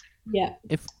yeah,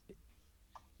 if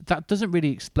that doesn't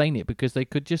really explain it, because they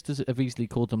could just as have easily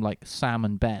called them like Sam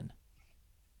and Ben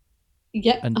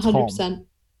yeah, and 100%. Tom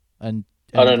and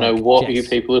I don't know like what Jess. you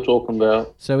people are talking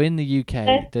about. So in the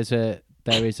UK,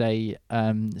 there is a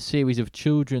series of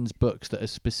children's books that are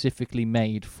specifically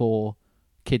made for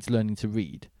kids learning to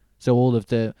read. So all of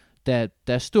they're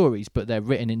stories, but they're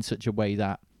written in such a way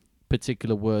that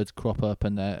particular words crop up,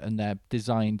 and they're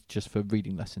designed just for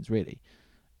reading lessons, really.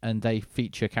 And they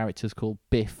feature characters called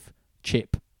Biff,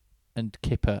 Chip, and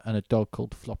Kipper, and a dog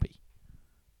called Floppy.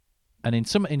 And in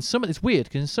some it's weird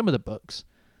because in some of the books,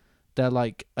 they're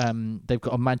like they've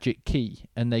got a magic key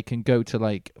and they can go to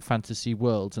like fantasy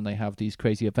worlds and they have these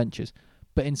crazy adventures.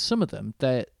 But in some of them,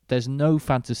 there's no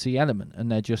fantasy element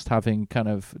and they're just having kind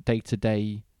of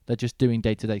day-to-day. They're just doing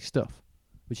day-to-day stuff,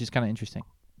 which is kind of interesting.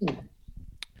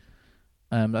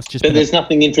 That's just. But there's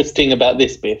nothing interesting about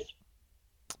this, Biff.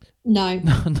 No.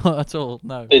 Not at all.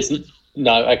 No.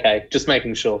 No. Okay, just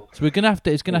making sure. So we're gonna have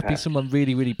to. It's gonna have to be someone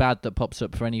really, really bad that pops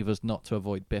up for any of us not to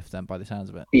avoid Biff. Then, by the sounds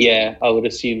of it. Yeah, I would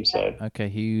assume so. Okay,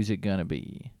 who's it gonna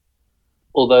be?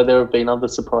 Although there have been other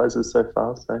surprises so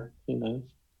far, so who knows?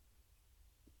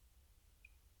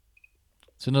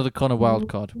 It's another Connor wild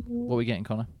card. What are we getting,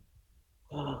 Connor?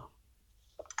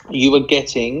 You were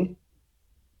getting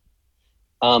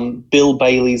Bill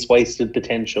Bailey's Wasted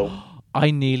Potential.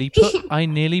 I nearly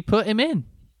put him in.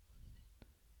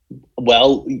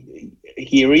 Well,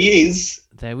 here he is.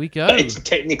 There we go. But it's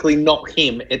technically not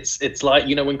him. It's like,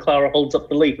 you know, when Clara holds up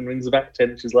the leaf and rings the back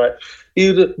 10, she's like,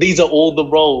 these are all the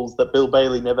roles that Bill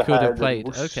Bailey never could had. have played.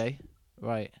 Okay,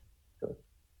 right.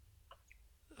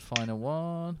 Final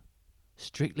one.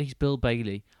 Strictly's Bill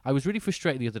Bailey. I was really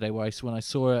frustrated the other day when I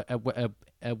saw a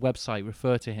website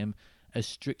refer to him as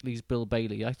Strictly's Bill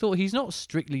Bailey. I thought he's not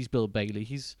Strictly's Bill Bailey.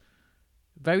 He's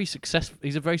very successful.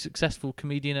 He's a very successful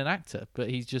comedian and actor,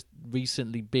 but he's just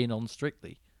recently been on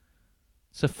Strictly.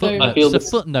 It's a footnote,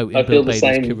 in Bill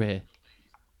Bailey's career.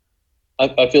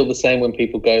 I feel the same when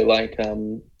people go like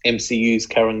MCU's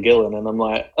Karen Gillan, and I'm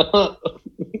like,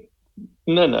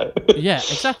 no. Yeah,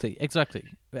 exactly. Except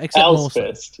Al's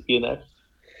first, you know.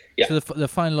 Yeah. So the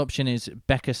final option is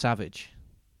Becca Savage,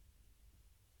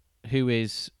 who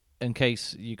is, in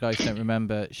case you guys don't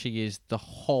remember, she is the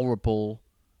horrible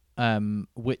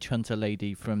witch hunter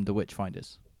lady from The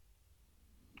Witchfinders.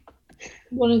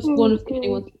 One of the only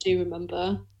ones I do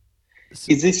remember.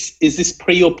 Is this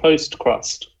pre or post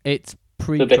crust? It's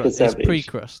pre-crust. It's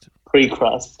pre-crust.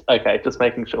 Pre-crust. Okay, just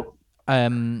making sure.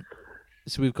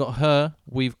 So we've got her,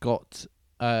 we've got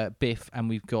Biff, and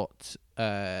we've got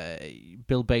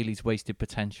Bill Bailey's Wasted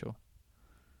Potential.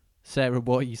 Sarah,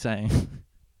 what are you saying?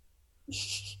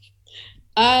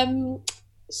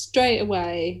 Straight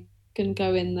away, gonna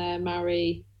go in there,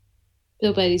 marry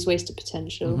Bill Bailey's Wasted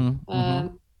Potential. I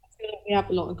feel like we have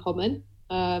a lot in common.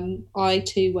 I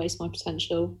too waste my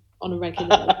potential on a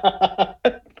regular.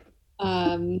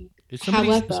 Is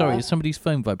somebody's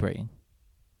phone vibrating?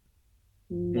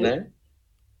 No.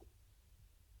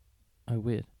 Oh,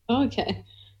 weird. Okay.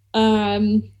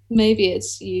 Maybe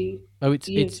it's you. Oh,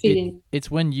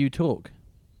 it's when you talk.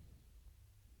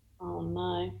 Oh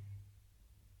no.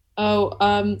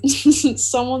 Oh,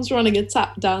 someone's running a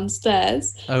tap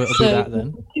downstairs. Oh, it'll be that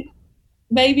then.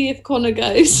 Maybe if Connor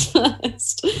goes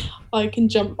first, I can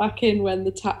jump back in when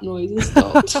the tap noise has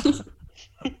stopped.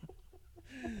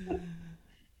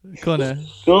 Connor.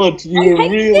 God, you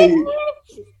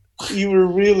were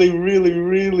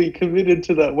really committed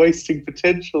to that wasting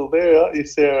potential there, aren't you,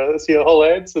 Sarah? That's your whole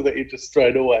answer that you just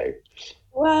thrown away.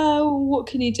 Well, what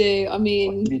can you do? I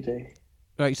mean, what can you do?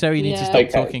 Right, Sarah, you need to stop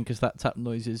talking because that tap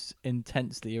noise is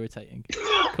intensely irritating.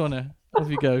 Connor, off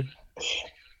you go.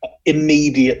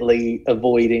 Immediately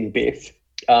avoiding Biff.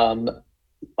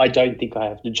 I don't think I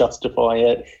have to justify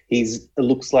it. It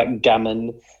looks like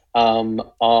gammon. I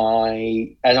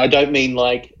don't mean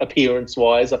like appearance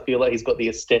wise. I feel like he's got the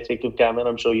aesthetic of gammon.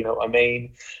 I'm sure you know what I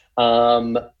mean.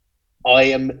 I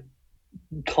am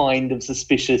kind of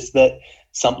suspicious that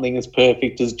something as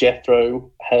perfect as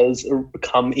Jethro has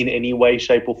come in any way,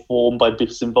 shape, or form by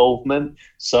Biff's involvement.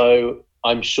 So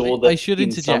I'm sure that I should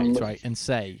interject right and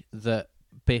say that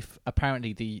Biff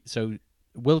apparently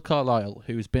Will Carlisle,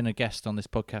 who has been a guest on this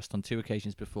podcast on 2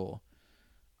 occasions before.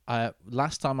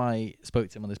 Last time I spoke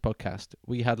to him on this podcast,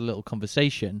 we had a little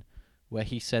conversation where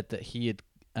he said that he had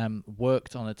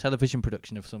worked on a television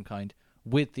production of some kind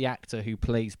with the actor who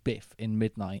plays Biff in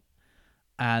Midnight,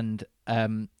 and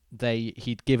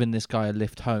he'd given this guy a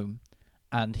lift home,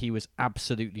 and he was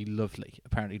absolutely lovely.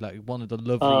 Apparently, like one of the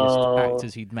loveliest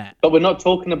actors he'd met. But we're not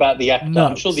talking about the actor. No,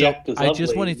 I'm sure the actor's I lovely.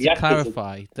 just wanted The to actor's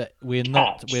clarify that we're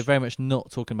very much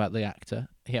not talking about the actor.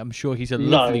 I'm sure he's a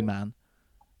lovely man.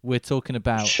 We're talking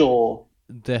about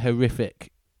the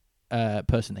horrific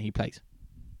person that he plays.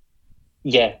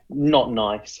 Yeah, not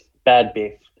nice. Bad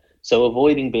Biff. So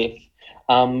avoiding Biff.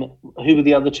 Who were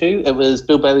the other two? It was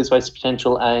Bill Bailey's Wasted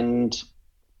Potential and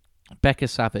Becca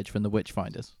Savage from The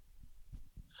Witchfinders.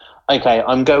 Okay,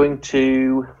 I'm going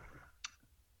to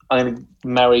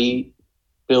marry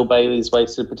Bill Bailey's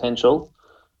Wasted Potential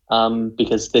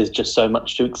because there's just so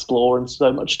much to explore and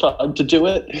so much time to do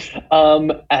it.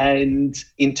 And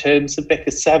in terms of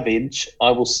Becca Savage,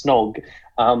 I will snog.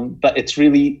 But it's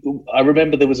really, I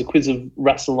remember there was a Quiz of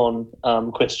Rassilon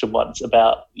question once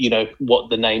about, what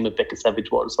the name of Becca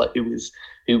Savage was, like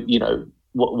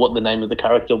what the name of the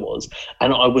character was.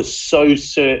 And I was so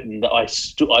certain that I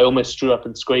almost stood up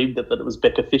and screamed that it was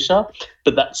Becca Fisher,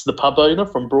 but that's the pub owner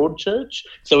from Broadchurch.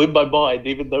 So in my mind,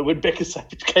 even though when Becca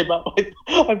Savage came up,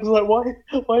 I was like,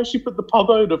 why has she put the pub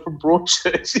owner from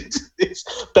Broadchurch into this?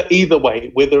 But either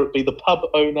way, whether it be the pub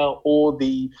owner or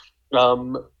the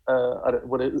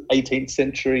 18th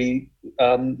century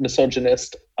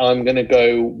misogynist, I'm going to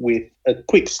go with a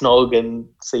quick snog and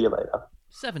see you later.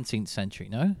 17th century,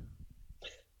 no?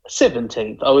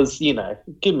 17th. I was,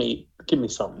 give me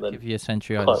something. I'll give you a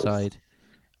century either side.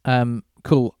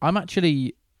 Cool. I'm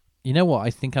actually, you know what? I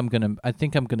think I'm gonna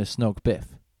snog Biff,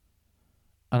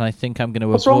 and I think I'm gonna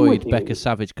avoid Becca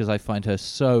Savage because I find her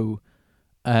so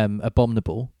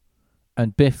abominable.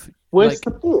 And Biff, where's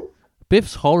the Biff?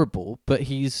 Biff's horrible, but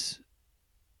he's.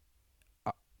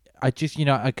 I just,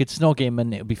 I could snog him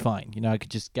and it'll be fine. I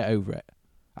could just get over it.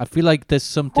 I feel like there's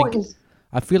something.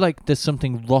 I feel like there's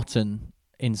something rotten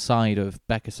inside of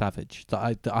Becca Savage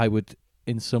that I would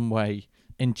in some way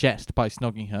ingest by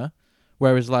snogging her,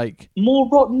 whereas like more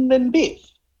rotten than Biff.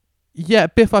 Yeah,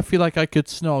 Biff. I feel like I could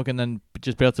snog and then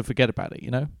just be able to forget about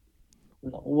it.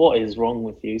 What is wrong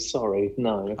with you? Sorry,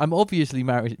 no. I'm obviously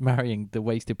marrying the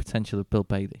wasted potential of Bill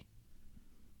Bailey.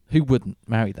 Who wouldn't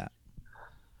marry that?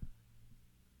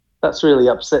 That's really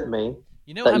upset me.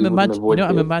 I'm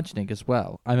imagining as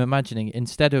well. I'm imagining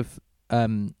instead of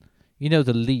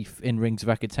the leaf in Rings of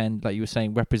Akhaten, like you were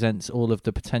saying, represents all of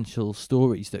the potential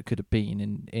stories that could have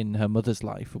been in her mother's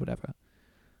life or whatever.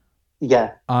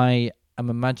 Yeah. I am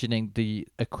imagining the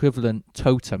equivalent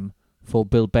totem for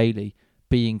Bill Bailey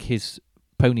being his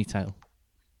ponytail.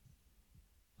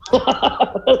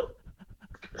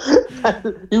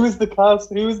 Who was the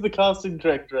casting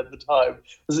director at the time?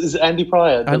 Is it Andy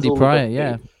Pryor? Andy Pryor,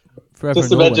 yeah. Forever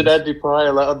just imagine Andy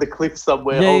Pryor on the cliff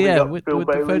somewhere holding up with Bill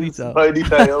Bailey's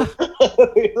ponytail.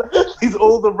 These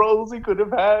all the roles he could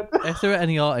have had. If there are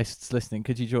any artists listening,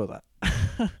 could you draw that?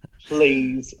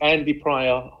 Please, Andy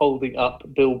Pryor holding up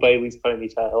Bill Bailey's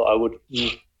ponytail. I would.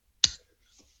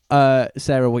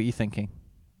 Sarah, what are you thinking?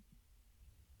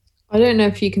 I don't know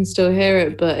if you can still hear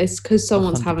it, but it's because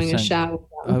someone's 100%. Having a shower.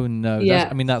 Oh no!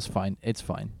 Yeah, that's fine. It's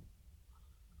fine.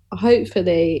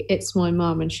 Hopefully, it's my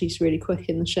mum and she's really quick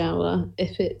in the shower.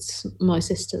 If it's my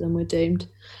sister, then we're doomed.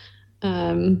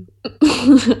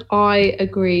 I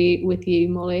agree with you,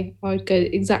 Molly. I'd go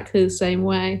exactly the same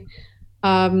way.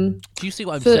 Do you see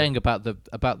what I'm saying about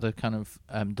the kind of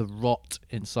the rot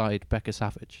inside Becca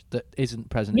Savage that isn't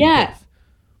present in Biff?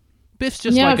 Biff's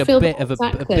just like a bit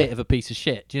of a piece of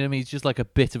shit. Do you know what I mean? He's just like a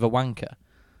bit of a wanker.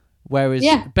 Whereas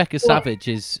Becca Savage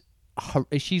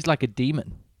she's like a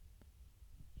demon.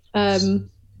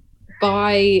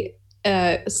 By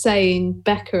saying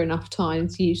Becca enough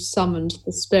times, you summoned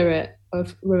the spirit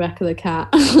of Rebecca the cat.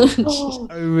 Oh,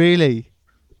 really?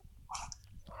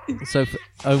 So,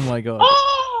 oh my god!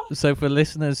 So for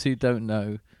listeners who don't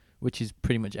know, which is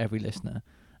pretty much every listener,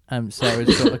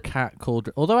 Sarah's got a cat called.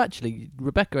 Although actually,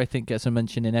 Rebecca I think gets a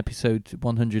mention in episode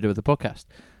 100 of the podcast.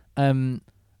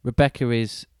 Rebecca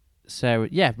is Sarah.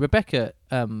 Yeah, Rebecca.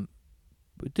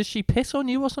 Does she piss on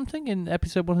you or something in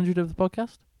episode 100 of the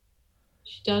podcast?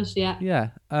 She does, yeah. Yeah.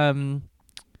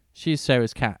 She's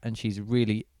Sarah's cat, and she's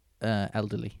really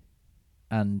elderly,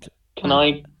 and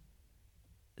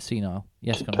senile.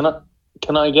 Yes.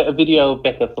 Can I get a video of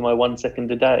Becca for my 1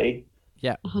 second a day?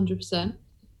 Yeah. 100%.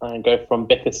 And go from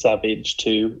Becca Savage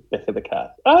to Becca the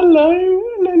cat. Hello,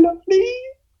 lovely.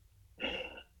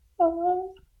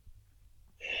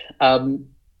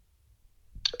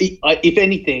 If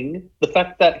anything, the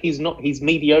fact that he's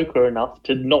mediocre enough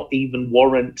to not even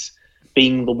warrant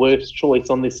being the worst choice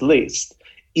on this list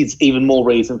is even more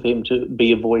reason for him to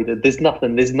be avoided. There's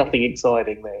nothing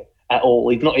exciting there at all.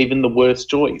 He's not even the worst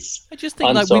choice. I just think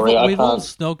I'm like sorry, I we've all can't-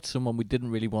 snogged someone we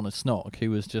didn't really want to snog, who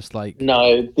was just like,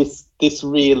 No, this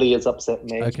really has upset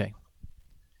me. okay.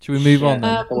 Should we move on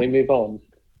then? Can we move on?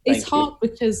 It's Thank you. hard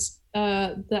because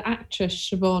the actress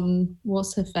Siobhan,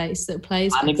 what's her face, that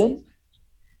plays Hannigan?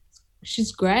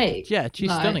 she's great. Yeah, she's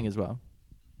Like, stunning as well.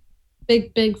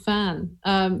 big fan.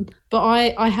 But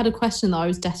I had a question that I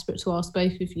was desperate to ask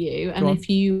both of you, and Go on. if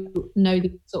you know the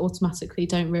answer automatically,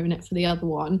 don't ruin it for the other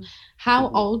one. How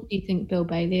Mhm. old do you think Bill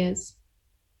Bailey is?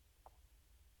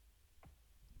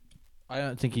 I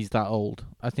don't think he's that old.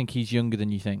 I think he's younger than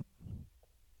you think.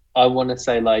 I want to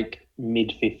say like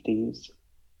mid-50s.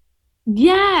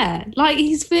 Yeah, like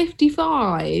he's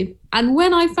 55. And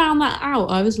when I found that out,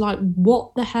 I was like,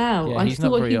 what the hell? Yeah, I he's not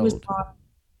thought very he was old.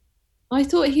 I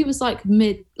thought he was like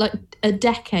a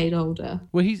decade older,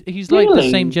 Well, he's like the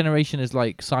Really? same generation as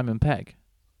like Simon Pegg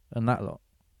and that lot.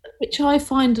 which I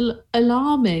find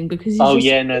alarming because he's Oh just,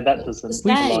 yeah, no, that doesn't. He's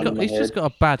Well, Hey. align in my he's just head.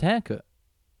 got a bad haircut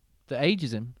that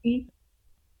ages him.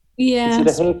 yeah.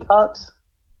 Is it a haircut?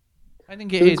 I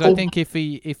think it Who's is. I called- think if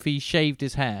he shaved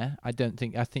his hair, I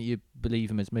think you believe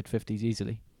him as mid-50s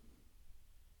easily.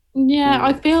 Yeah,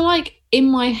 I feel like in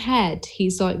my head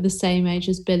he's like the same age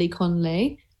as Billy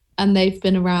Connolly, and they've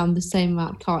been around the same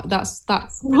amount of time. That's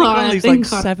Billy why I Connolly's like think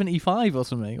 75 or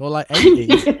something, or like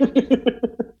 80.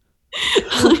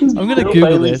 I'm gonna Bill Google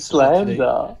Bailey this. Actually.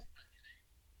 slander.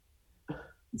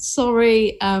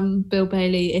 Sorry, Bill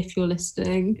Bailey, if you're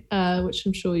listening, which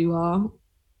I'm sure you are.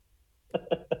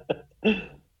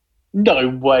 No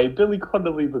way, Billy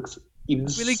Connolly looks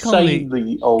Connolly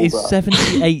insanely older. Is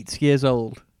 78 years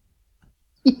old.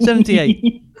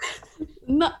 78.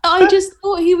 No, I just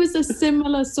thought he was a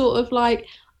similar sort of like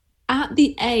at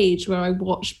the age where I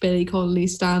watched Billy Connolly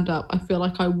stand up. I feel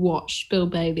like I watched Bill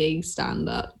Bailey stand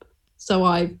up, so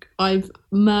I've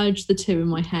merged the two in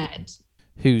my head.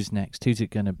 Who's next? Who's it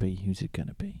gonna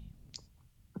be?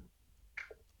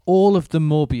 All of the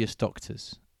Morbius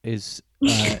doctors is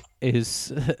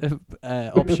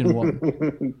option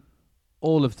one.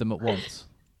 All of them at once.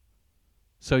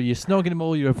 So you're snogging them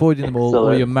all, you're avoiding them all, or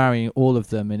Excellent. you're marrying all of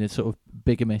them in a sort of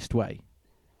bigamist way.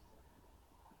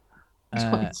 It's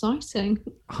quite exciting.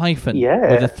 Hyphen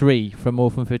Yeah. with a 3 from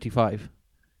Orphan 55.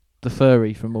 The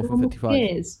furry from Orphan 55.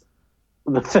 Years.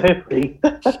 The theory.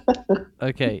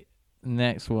 Okay,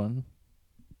 next one.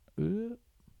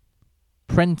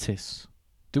 Prentice.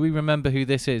 Do we remember who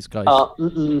this is, guys?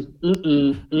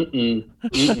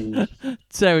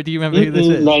 Sarah, do you remember who this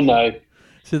is? No.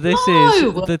 So this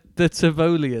No! is the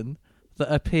Tavolian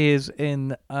that appears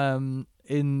in Under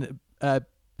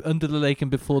the Lake and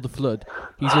Before the Flood.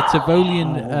 He's a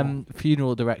Tavolian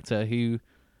funeral director who.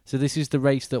 So this is the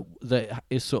race that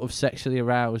is sort of sexually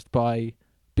aroused by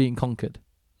being conquered.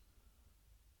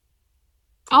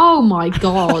 Oh my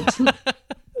god!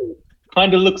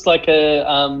 Kind of looks like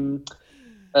a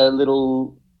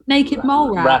little Naked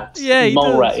mole rat. Yeah, he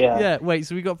mole does. rat. Yeah. Wait,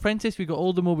 so we got Prentice, we got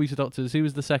all the Morbius doctors. Who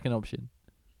was the second option?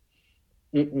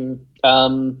 Mm-mm.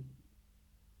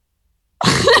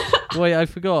 Wait, I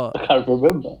forgot. I can't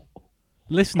remember.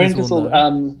 Listeners Prentice will will,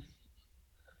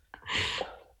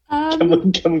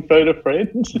 know. can we phone a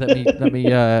friend?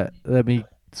 Let me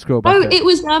scroll back. Oh, up. it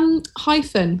was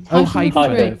hyphen. Oh, with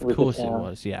hyphen. three. Of With course the, it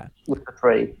was. Yeah. With the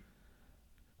 3.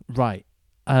 Right.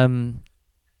 I'm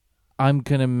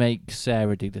gonna make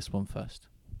Sarah do this one first.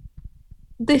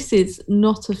 This is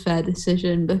not a fair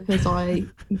decision because I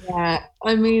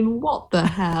mean, what the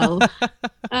hell?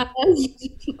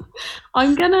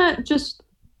 I'm gonna just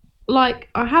like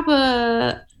I have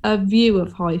a view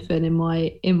of hyphen in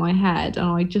my head, and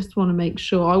I just want to make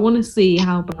sure. I want to see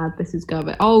how bad this is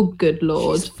going. Oh, good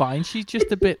lord! She's fine. She's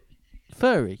just a bit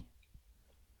furry.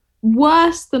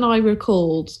 Worse than I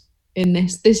recalled in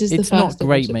this. This is It's the not first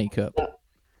great episode. makeup.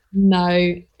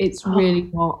 No, it's really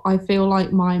not. I feel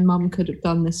like my mum could have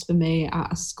done this for me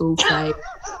at a school play.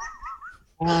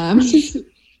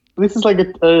 This is like a.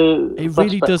 It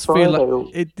really Flashback does feel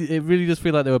Friday. like it really does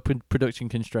feel like there were production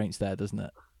constraints there, doesn't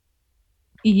it?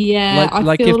 Yeah,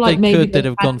 Like I feel if like they maybe could, they'd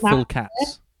have had gone that- full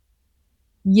cats.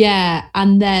 Yeah,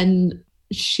 and then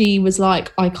she was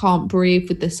like, "I can't breathe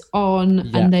with this on,"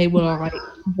 Yeah. and they were like,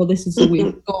 "Well, this is all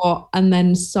we've got." And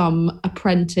then some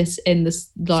apprentice in this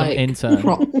like intern.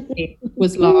 prop team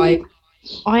was like,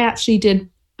 "I actually did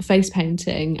face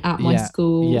painting at my Yeah,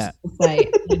 school." yeah. They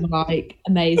were like,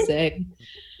 amazing.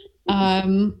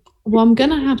 Well, I'm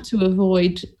gonna have to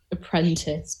avoid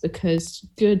apprentice because,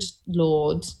 good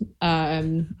lord,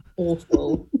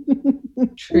 awful,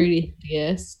 truly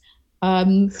hideous.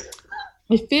 I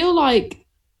feel like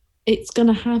it's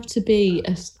gonna have to be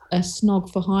a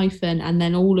snog for Hyphen, and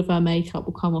then all of her makeup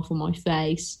will come off on my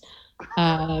face.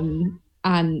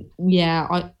 And yeah,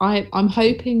 I'm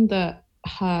hoping that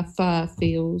her fur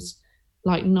feels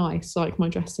like nice, like my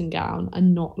dressing gown,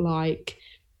 and not like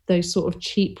those sort of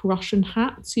cheap Russian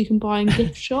hats you can buy in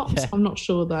gift shops. Yeah. I'm not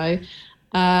sure though.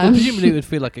 Well, presumably it would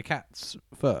feel like a cat's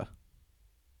fur.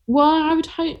 Well, I would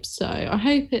hope so. I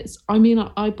hope it's. I mean,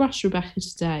 I brushed Rebecca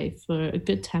today for a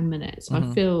good 10 minutes. I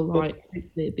feel like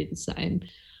hopefully it'd be the same.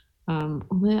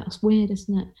 That's weird,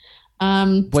 isn't it?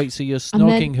 Wait, so you're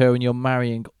snogging her and you're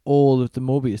marrying all of the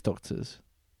Morbius doctors?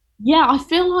 Yeah, I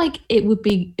feel like it would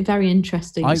be a very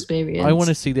interesting experience. I want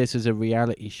to see this as a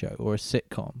reality show or a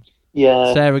sitcom.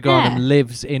 Yeah. Sarah Garnham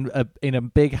lives in a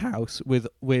big house with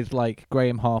like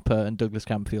Graham Harper and Douglas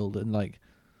Camfield and like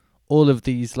all of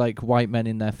these like white men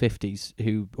in their 50s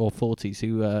or 40s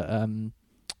who were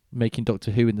making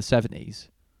Doctor Who in the 70s.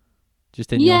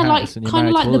 Just in your house, like and you're kind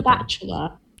of married like to The all of them.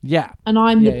 Bachelor. Yeah. And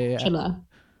I'm Yeah, the Bachelor.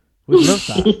 We'd love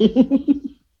that.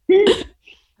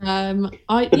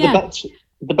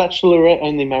 The Bachelorette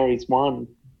only marries one.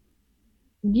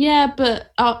 Yeah,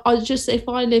 but I just, if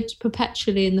I lived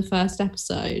perpetually in the first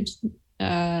episode,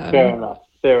 Fair enough.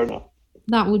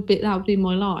 that would be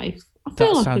my life. I feel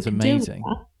That like sounds I could deal with amazing.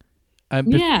 that.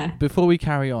 Yeah. Before we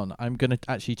carry on, I'm going to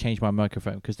actually change my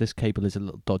microphone because this cable is a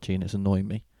little dodgy and it's annoying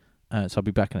me. So I'll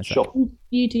be back in a sec. Sure.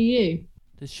 You do you.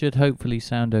 This should hopefully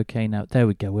sound okay now. There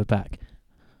we go. We're back.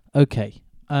 Okay.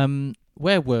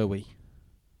 Where were we?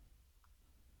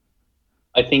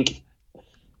 I think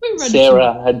We're ready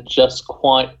Sarah had just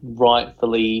quite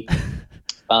rightfully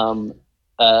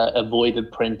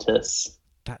avoided Prentice.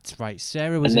 That's right.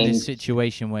 Sarah was in this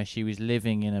situation where she was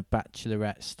living in a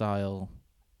bachelorette-style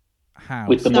house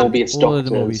With the Morbius all of the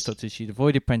doctors. Morbius doctors. She'd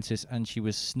avoided Prentice and she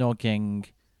was snogging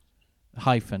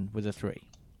Hyphen with a 3.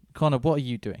 Connor, what are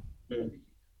you doing?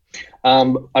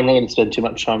 I'm not going to spend too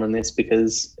much time on this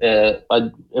because it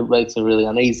makes me really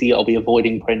uneasy. I'll be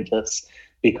avoiding Prentice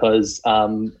because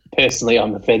personally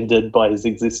I'm offended by his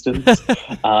existence.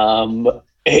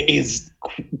 It is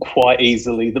quite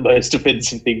easily the most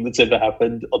offensive thing that's ever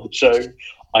happened on the show.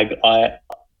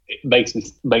 It makes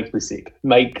me sick.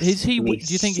 Is he? Do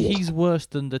you think he's worse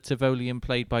than the Tivolian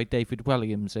played by David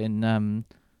Williams in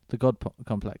the God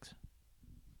Complex?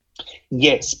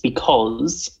 Yes,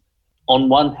 because on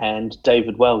one hand,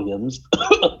 David Williams.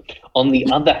 On the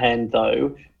other hand,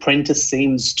 though, Prentice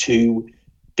seems to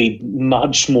be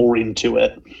much more into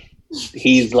it.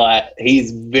 He's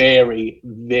very,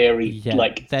 very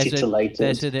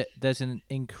titillated. There's an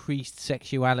increased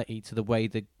sexuality to the way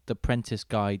the Prentice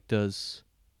guy does.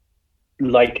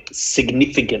 Like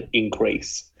significant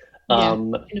increase.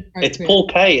 It's Inappropriate. Paul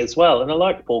Kay as well, and I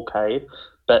like Paul Kay,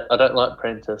 but I don't like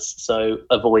Prentice, so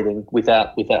avoiding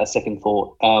without a second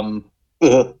thought.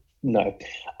 No.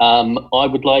 I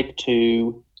would like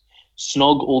to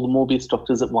snog all the Morbius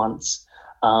doctors at once,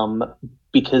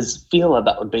 because feel like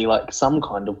that would be like some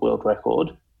kind of world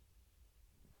record.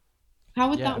 How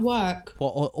would that work? What,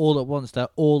 all at once? They're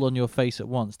all on your face at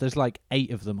once. There's like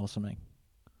 8 of them or something.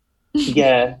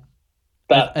 Yeah.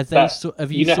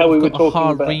 Have you know how we were got a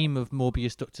talking about? harem of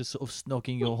Morbius doctors sort of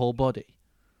snogging your whole body?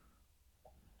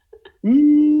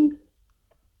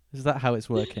 Is that how it's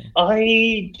working?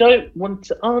 I don't want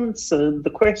to answer the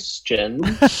question.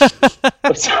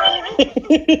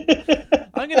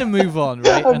 I'm gonna move on,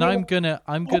 right? And I'm gonna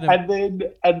and then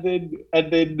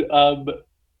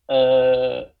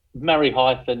marry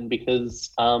Hyphen because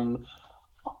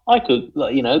I could,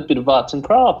 like, a bit of arts and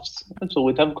crafts. That's all.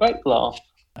 We'd have a great laugh.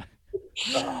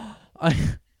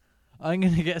 I'm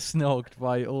gonna get snogged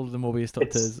by all of the Morbius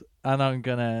doctors, and I'm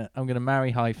gonna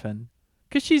marry Hyphen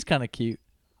because she's kind of cute,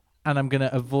 and I'm gonna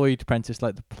avoid Prentice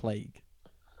like the plague.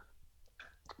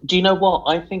 Do you know what?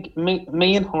 I think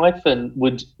me and Hyphen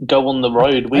would go on the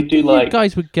road. We'd do you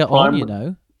guys would get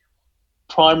on,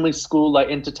 primary school like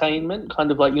entertainment,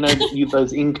 kind of like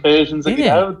those incursions that you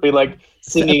Yeah. have. It'd be like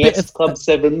singing S Club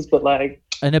Sevens, but like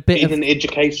and a bit in an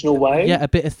educational way. Yeah, a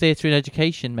bit of theatre and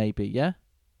education, maybe. Yeah.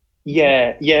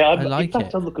 Yeah. I like in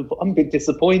fact, it. I'm a bit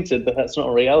disappointed that that's not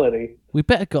a reality. We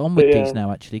better get on with these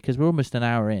now, actually, because we're almost an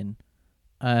hour in.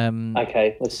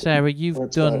 Okay. Sarah,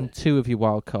 you've done 2 of your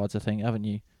wild cards, I think, haven't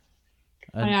you?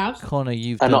 And I have. Connor,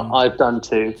 you've And done I've done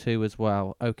 2. 2 as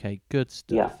well. Okay, good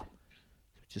stuff. Yeah.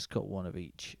 We've just got 1 of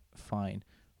each. Fine.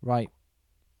 Right.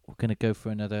 We're going to go for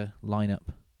another lineup.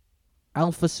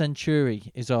 Alpha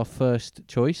Centauri is our first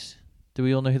choice. Do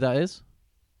we all know who that is?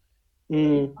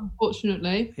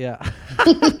 Unfortunately. Yeah.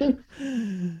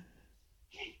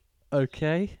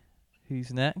 Okay.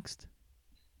 Who's next?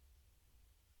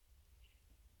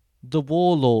 The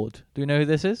Warlord. Do you know who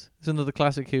this is? It's another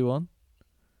classic Who one.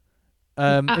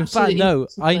 In fact, Absolutely no.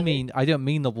 possibly. I don't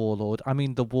mean the warlord. I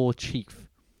mean the war chief.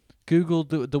 Google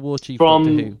the war chief From-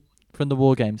 Doctor Who from the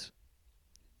War Games.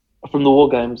 From the War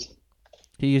Games.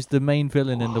 He is the main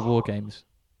villain in the War Games.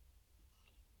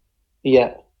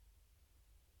 Yeah.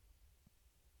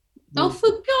 Oh, for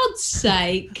God's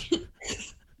sake!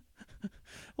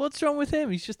 What's wrong with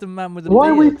him? He's just a man with a Why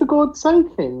are we beard. for God's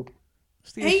saking?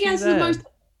 What's the He issue has there? the most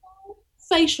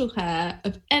facial hair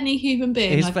of any human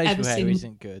being His I've facial ever hair seen.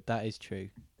 isn't good. That is true.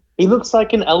 He looks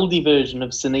like an Aldi version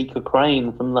of Sonika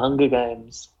Crane from the Hunger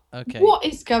Games. Okay. What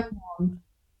is going on?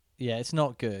 Yeah, it's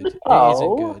not good. It Oh.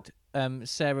 isn't good.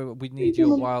 Sarah, we need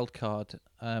your wild card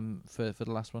for the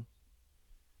last one.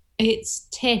 It's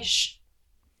Tish.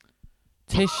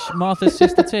 Tish, Martha's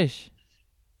sister Tish.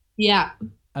 Yeah.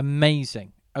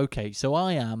 Amazing. Okay, so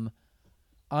I am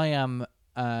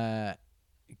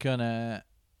gonna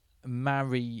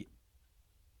marry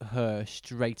her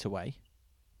straight away.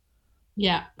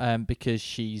 Yeah. Because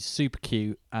she's super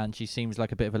cute and she seems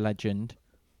like a bit of a legend.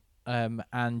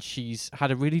 And she's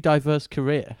had a really diverse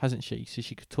career, hasn't she? So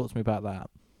she could talk to me about that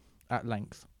at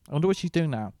length. I wonder what she's doing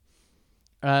now.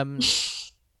 And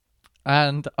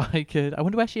I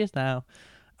wonder where she is now.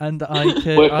 And I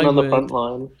could Working on the front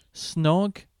line.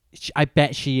 Snog. I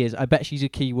bet she is. I bet she's a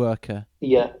key worker.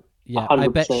 Yeah. Yeah, I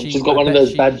 100%. bet She's got one of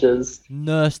those badges.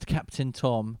 Nursed Captain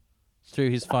Tom through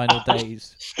his final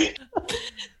days. She's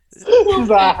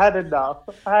like, I had enough.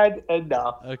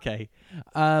 Okay.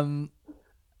 I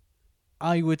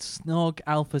would snog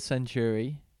Alpha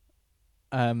Centauri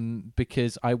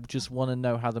because I just want to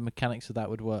know how the mechanics of that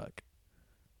would work.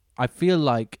 I feel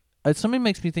like something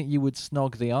makes me think you would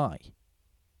snog the eye.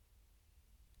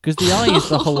 Because the eye is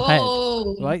the whole head,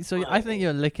 right? So I think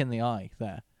you're licking the eye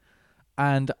there.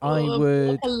 And I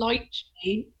would... Like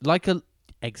a lychee.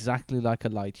 Exactly like a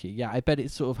lychee. Yeah, I bet it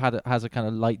sort of has a kind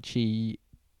of lychee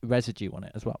residue on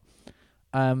it as well.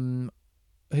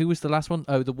 Who was the last one?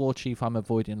 Oh, the war chief I'm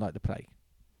avoiding like the plague.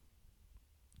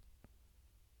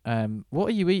 What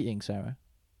are you eating, Sarah?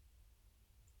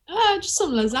 Just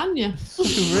some lasagna. So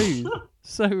rude.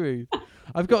 So rude.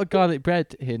 I've got a garlic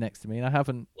bread here next to me and I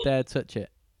haven't dared touch it.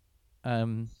 A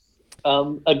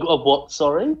what,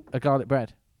 sorry? A garlic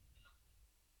bread.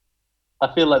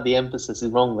 I feel like the emphasis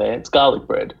is wrong there. It's garlic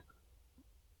bread.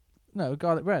 No,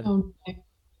 garlic bread. Oh, no.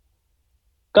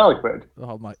 Garlic bread.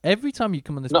 Oh my! Every time you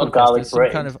come on this Not podcast, garlic there's some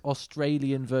bread. kind of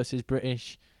Australian versus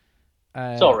British.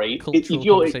 Sorry, if cultural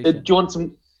you're, conversation. do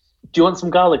you want some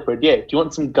garlic bread? Yeah. Do you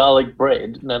want some garlic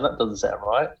bread? No, that doesn't sound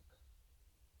right.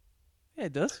 Yeah,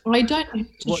 it does. I don't have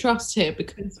to What- trust here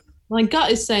because my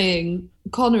gut is saying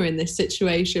Connor in this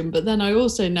situation, but then I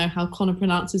also know how Connor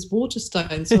pronounces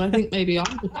Waterstone, so I think maybe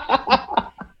I'm.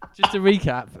 Just to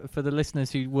recap for the listeners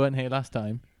who weren't here last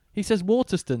time, he says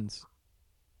Waterstones.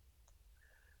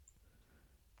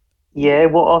 Yeah,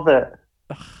 what of it?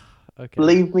 Okay.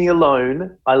 Leave me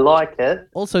alone. I like it.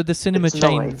 Also, the cinema It's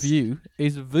chain nice. view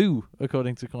is VU,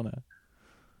 according to Connor.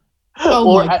 Oh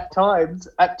or my- at times,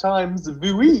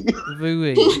 vui.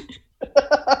 VUE.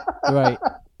 Right.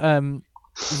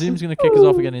 Zoom's going to kick us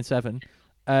off again in 7.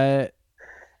 Okay.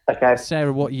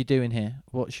 Sarah, what are you doing here?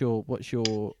 What's your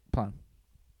plan?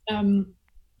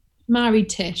 Marry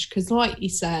Tish because, like you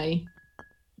say,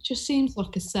 it just seems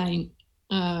like a saint.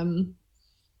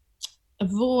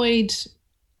 Avoid.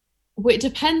 Well, it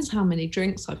depends how many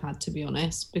drinks I've had, to be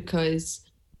honest, because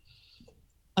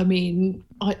I mean,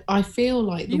 I feel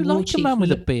like the You war like a chief man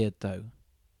with a would- beard, though.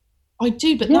 I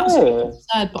do, but that's Yeah. what I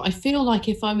said. But I feel like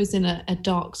if I was in a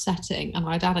dark setting and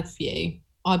I'd had a few,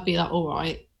 I'd be like, all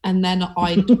right. And then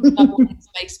I'd go on his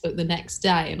Facebook the next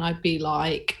day and I'd be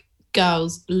like,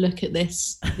 girls, look at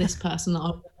this person.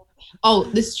 Oh,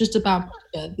 this is just a bad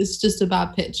picture. This is just a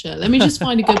bad picture. Let me just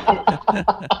find a good picture.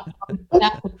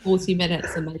 That for 40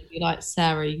 minutes and they'd be like,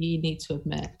 Sarah, you need to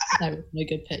admit there is no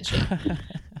good picture.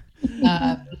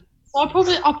 So I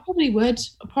probably would.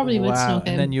 I probably would Wow. snog him.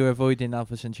 And then you're avoiding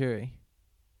Alpha Centauri.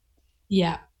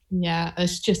 Yeah.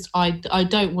 It's just I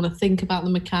don't want to think about the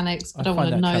mechanics. I don't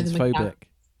want find to that know the mechanics.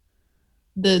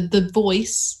 transphobic. The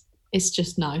voice. It's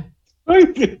just no.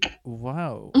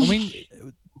 Wow. I mean,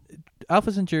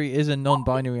 Alpha Centauri is a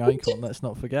non-binary icon. Let's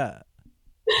not forget.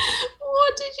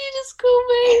 What did you just call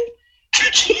me?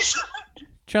 Jeez.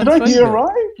 Did I Transphobic. hear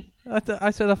right?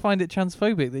 I said I find it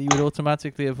transphobic that you would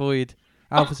automatically avoid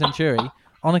Alpha Centauri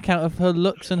on account of her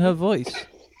looks and her voice.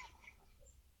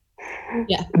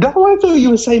 Yeah. No, I thought you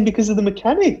were saying because of the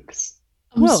mechanics.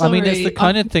 I'm Well, I mean, it's sorry. the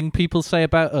kind of thing people say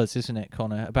about us, isn't it,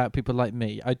 Connor? About people like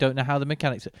me. I don't know how the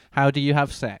mechanics. How do you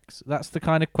have sex? That's the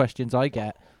kind of questions I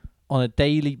get on a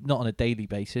daily, not on a daily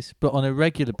basis, but on a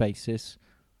regular basis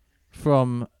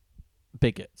from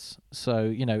bigots.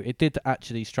 So, it did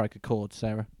actually strike a chord,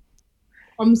 Sarah.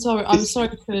 I'm sorry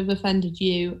to have offended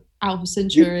you, Alpha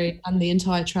Centauri, and the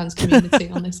entire trans community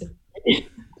on this.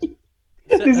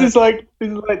 This is like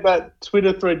that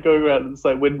Twitter thread going around. And it's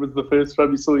like, when was the first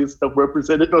time you saw yourself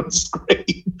represented on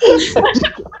screen?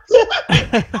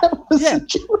 Yeah.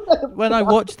 When I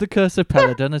watched The Curse of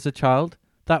Peladon as a child,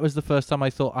 that was the first time I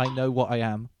thought, I know what I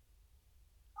am.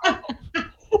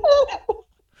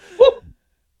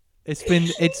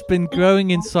 It's been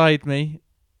growing inside me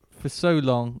for so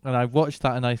long, and I watched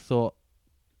that and I thought,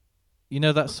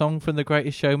 that song from The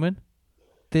Greatest Showman?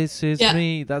 This is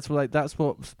me. That's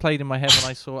what played in my head when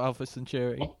I saw Alpha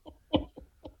Centauri.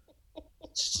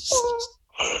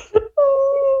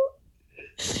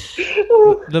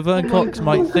 Laverne Cox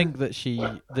might think that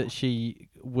she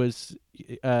was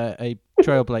a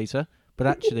trailblazer, but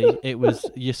actually it was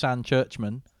Yasan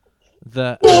Churchman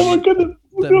that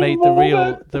made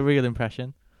the real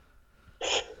impression.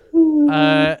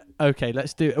 Okay,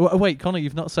 let's do it. Wait, Connor,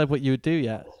 you've not said what you would do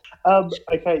yet.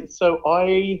 Okay, so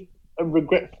I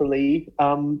regretfully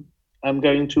am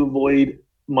going to avoid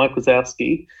Mike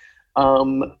Wazowski,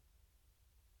 and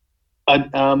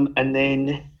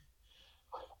then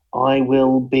I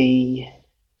will be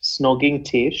snogging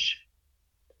Tish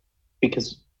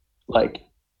because,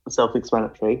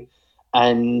 self-explanatory,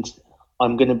 and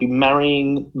I'm going to be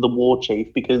marrying the war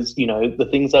chief because, the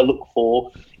things I look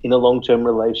for in a long-term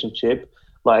relationship,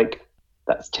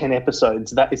 that's 10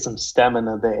 episodes. That is some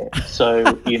stamina there. So,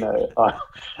 that's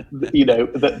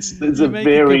a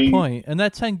very good point. And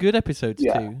they're 10 good episodes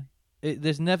too.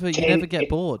 You never get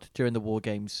bored during the war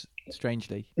games,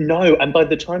 strangely. No, and by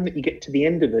the time that you get to the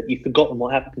end of it, you've forgotten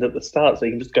what happened at the start, so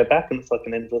you can just go back and it's like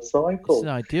an endless cycle. It's an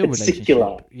ideal relationship.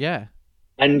 Secular. Yeah.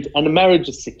 And a marriage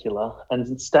is secular, and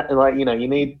you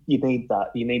need that.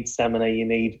 You need stamina, you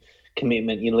need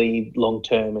commitment, you need long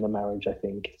term in a marriage, I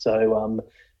think. So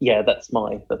that's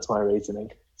my reasoning.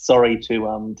 Sorry to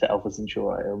Alpha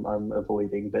Centauri, I'm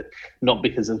avoiding, but not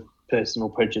because of personal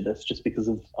prejudice, just because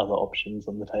of other options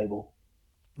on the table.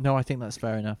 No, I think that's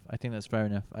fair enough.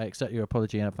 I accept your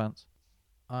apology in advance.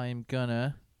 I'm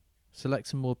gonna select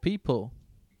some more people.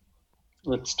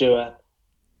 Let's do it.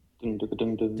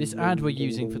 This ad we're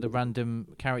using for the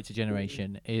random character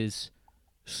generation is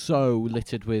so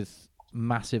littered with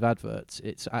massive adverts.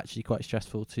 It's actually quite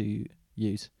stressful to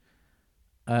use.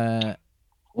 Although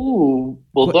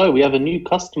we have a new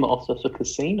customer offer for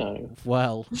Casino.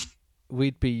 Well,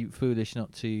 we'd be foolish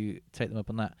not to take them up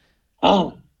on that.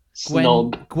 Oh,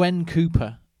 snog. Gwen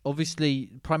Cooper.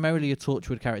 Obviously, primarily a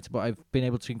Torchwood character, but I've been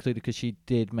able to include her because she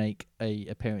did make an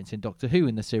appearance in Doctor Who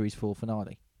in the Series 4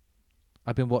 finale.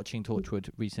 I've been watching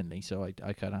Torchwood recently, so I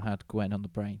kind of had Gwen on the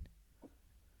brain.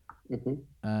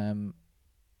 Mm-hmm.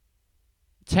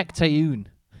 Tecteun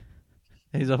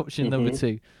is option number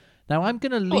 2. Now, I'm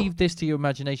going to leave this to your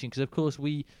imagination because, of course,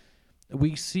 we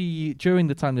see, during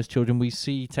the Timeless Children, we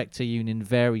see Tecteun in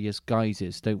various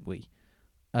guises, don't we?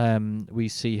 We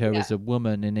see her as a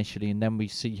woman initially, and then we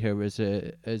see her as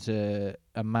a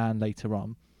man later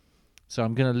on. So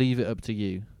I'm going to leave it up to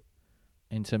you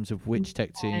in terms of which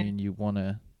Tecteun you want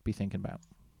to be thinking about.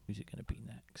 Who's it going to be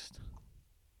next?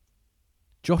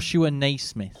 Joshua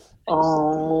Naismith.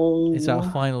 Oh, is our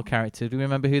final character. Do you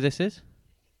remember who this is?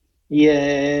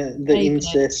 Yeah, the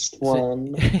incest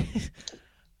one.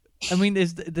 I mean,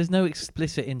 there's no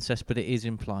explicit incest, but it is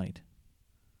implied.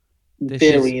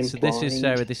 Very implied. So this is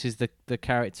Sarah. This is the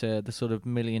character, the sort of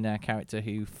millionaire character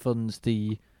who funds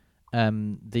the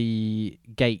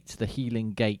gate, the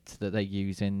healing gate that they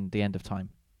use in The End of Time,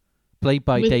 played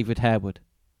by David Harewood.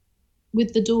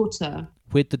 With the daughter.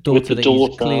 With the daughter that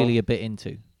he's clearly a bit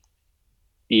into.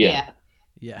 Yeah.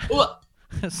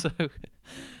 So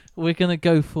we're gonna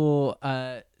go for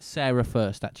Sarah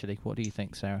first. Actually, what do you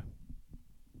think, Sarah?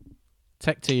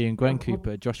 Tecteun, Gwen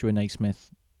Cooper, Joshua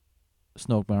Naismith,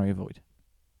 Snog, Marry, Avoid.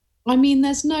 I mean,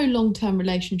 there's no long-term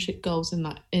relationship goals in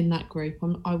that group.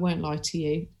 I won't lie to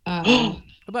you.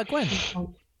 About Gwen.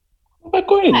 About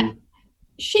Gwen. Yeah.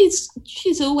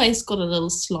 She's always got a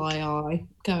little sly eye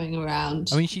going around.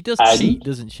 I mean, she does cheat,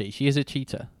 doesn't she? She is a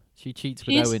cheater. She cheats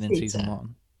with Owen in season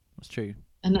 1. That's true.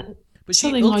 And but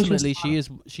ultimately,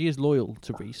 she is loyal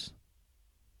to Reese.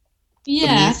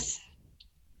 Yeah.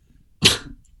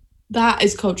 That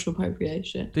is cultural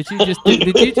appropriation. Did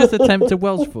you just attempt a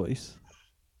Welsh voice?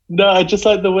 No, I just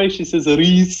like the way she says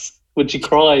Reese when she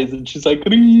cries, and she's like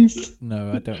Reese.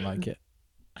 No, I don't like it.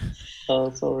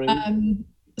 Oh, sorry.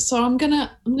 So I'm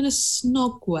gonna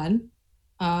snog Gwen.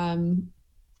 I'm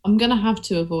gonna have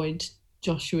to avoid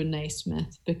Joshua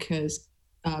Naismith because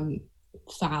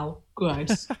foul,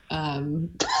 gross.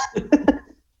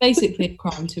 basically a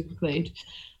crime to include.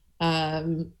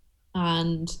 And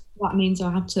that means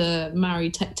I have to marry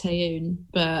Tek Taeyoon,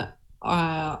 but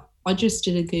I just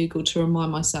did a Google to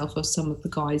remind myself of some of the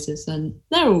guises, and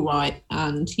they're all right.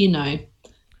 And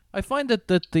I find that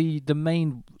the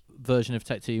main version of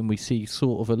Tek Taeyoon we see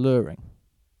sort of alluring.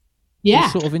 yeah,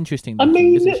 She's sort of interesting I looking,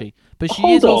 mean, isn't she? But she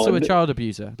hold is also a on. child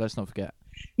abuser. Let's not forget.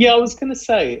 Yeah, I was gonna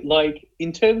say, like,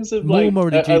 in terms of More like,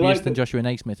 morally I dubious like than that- Joshua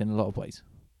Naismith in a lot of ways.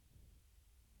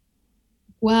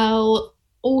 well,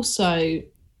 also,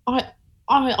 I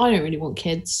don't really want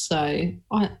kids, so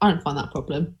I don't find that a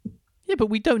problem. Yeah, but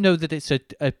we don't know that it's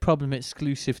a problem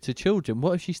exclusive to children.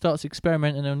 What if she starts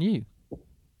experimenting on you?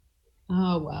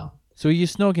 Oh well. So are you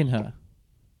snogging her?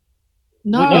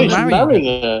 No, no, you're she's marrying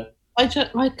marrying her.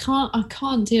 her. I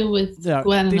can't deal with No,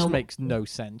 Gwen. this and makes no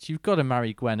sense. You've got to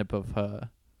marry Gwen above her.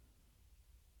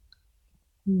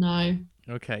 no.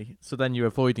 Okay, so then you're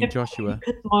avoiding Joshua.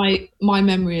 My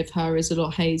memory of her is a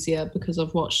lot hazier because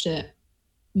I've watched it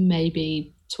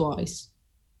maybe twice.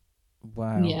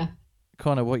 Wow. Yeah.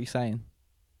 Connor, what are you saying?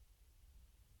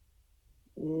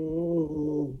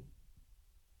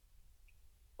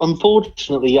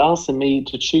 Unfortunately, you're asking me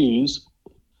to choose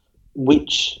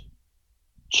which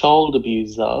child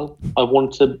abuser I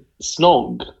want to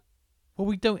snog. Well,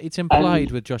 we don't. It's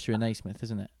implied with Joshua Naismith,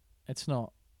 isn't it? It's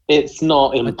not. It's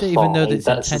not I implied. don't even know that it's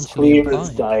That's as intentionally clear as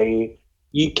implied. day.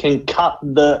 You can cut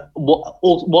the.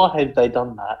 Why have they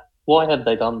done that? Why have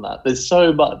they done that? There's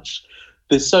so much.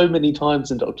 There's so many times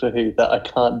in Doctor Who that I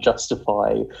can't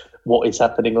justify what is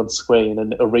happening on screen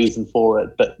and a reason for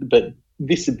it. But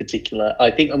this in particular,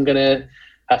 I think I'm gonna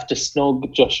have to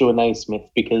snog Joshua Naismith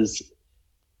because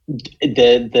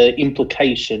the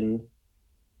implication,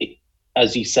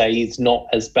 as you say, is not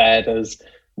as bad as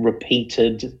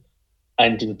repeated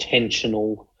and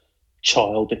intentional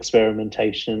child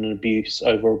experimentation and abuse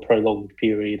over a prolonged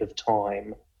period of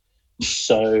time.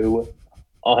 So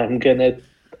I'm gonna.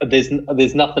 There's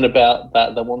nothing about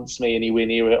that wants me anywhere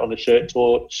near it on a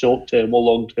short-term or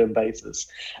long-term basis.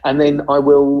 And then I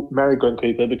will marry Gwen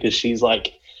Cooper because she's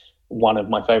like one of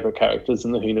my favorite characters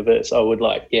in the universe. I would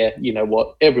like, yeah, you know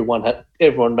what? Everyone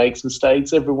makes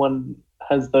mistakes. Everyone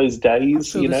has those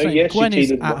days. So You the know, same. yes, Gwen she is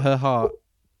cheated. at her heart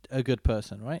a good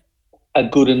person, right? A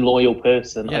good and loyal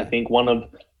person. Yeah. I think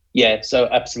so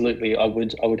absolutely I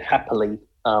would happily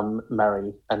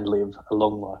marry and live a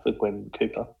long life with Gwen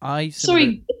Cooper.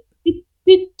 Sorry,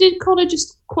 did Connor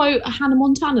just quote Hannah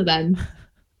Montana then?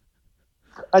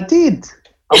 I did.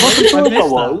 I wasn't sure if I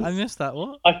was. I missed that.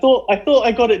 What? I thought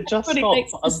I got it just Everybody off.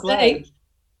 makes I'm glad. mistakes.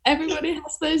 Everybody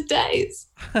has those days.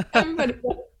 Everybody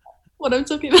knows what I'm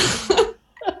talking about.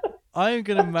 I am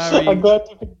gonna marry. I'm glad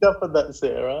you picked up on that,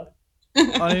 Sarah.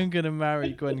 I am gonna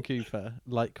marry Gwen Cooper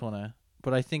like Connor,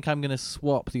 but I think I'm gonna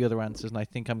swap the other answers, and I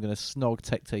think I'm gonna snog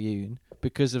Tek Taeyoon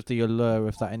because of the allure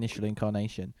of that initial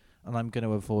incarnation, and I'm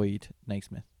gonna avoid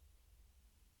Naismith.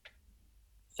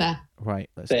 Fair. Right,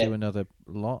 let's Fair. do another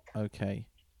lot. Okay,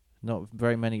 not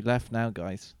very many left now,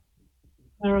 guys.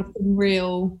 There are some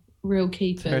real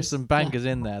keepers. There are some bangers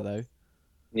in there though.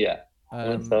 Yeah,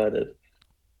 I'm Um, excited.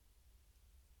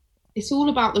 It's all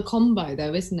about the combo,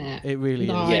 though, isn't it? it really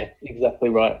No. is. Yeah, exactly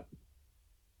right.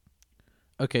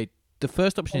 Okay, the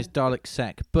first option is Dalek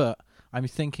Sec, but I'm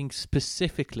thinking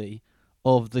specifically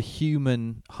of the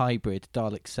human hybrid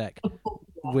Dalek Sec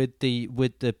with the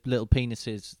little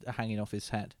penises hanging off his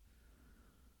head.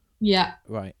 Yeah,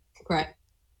 Right. great.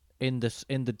 In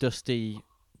the dusty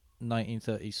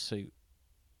 1930s suit.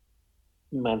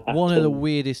 Manhattan. One of the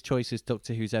weirdest choices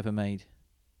Doctor Who's ever made.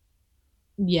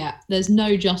 Yeah, there's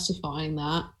no justifying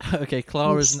that. Okay,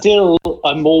 Clara's Still,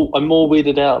 I'm more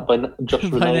weirded out by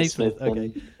Joshua By Naismith.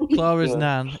 Naismith, okay. Clara's Yeah.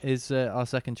 Nan is our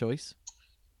second choice.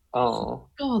 Oh,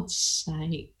 God's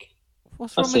sake.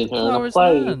 What's I've wrong seen with her in a Clara's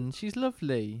play. Nan? She's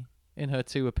lovely in her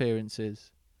 2 appearances.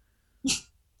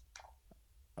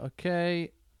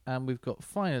 Okay, and we've got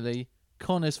finally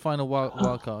Connor's final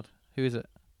wild card. Who is it?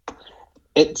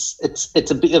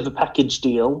 it's a bit of a package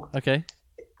deal. Okay.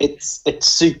 It's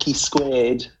Suki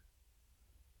squared.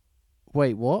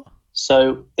 Wait, what?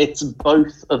 So it's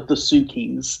both of the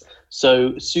Sukis.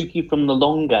 So Suki from the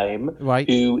Long Game, Right.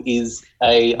 who is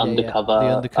a Yeah, undercover,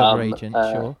 the undercover agent,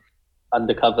 sure.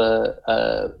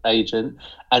 undercover agent,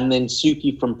 and then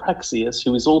Suki from Praxius,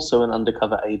 who is also an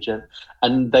undercover agent,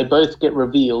 and they both get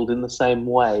revealed in the same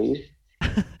way.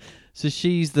 So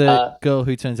she's the girl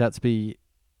who turns out to be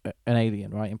an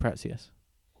alien, right, in Praxius?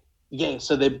 Yeah,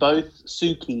 so they're both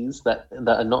Sukis that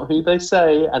are not who they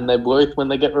say, and they both, when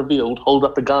they get revealed, hold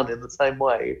up a gun in the same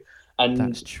way. and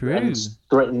That's true. and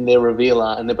threaten their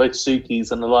revealer, and they're both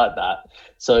Sukis, and I like that.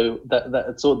 So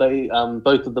that's all they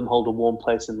both of them hold a warm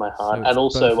place in my heart, So and it's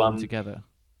also both of them together.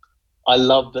 I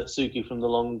love that Suki from the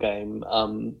Long Game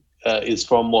is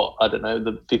from what I don't know,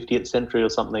 the 50th century or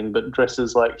something, but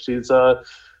dresses like she's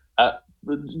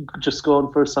just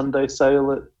gone for a Sunday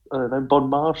sale at I don't know Bon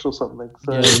Marche or something.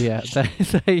 So. Yeah.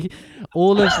 They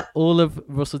all of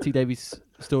Russell T Davies'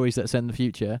 stories that set in the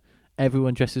future.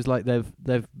 Everyone dresses like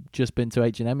they've just been to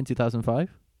H&M in 2005.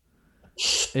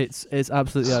 It's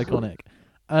absolutely iconic.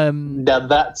 Now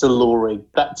that's alluring.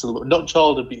 That's not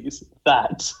child abuse.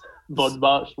 That Bon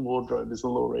Marche wardrobe is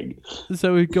alluring.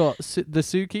 So we've got the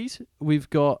Sukis, we've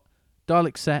got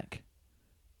Dalek Sec,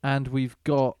 and we've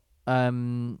got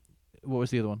what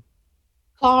was the other one?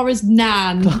 Clara's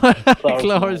nan.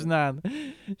 Clara's nan.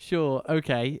 Sure.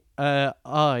 Okay.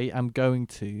 I'm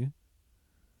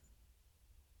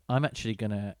actually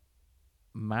gonna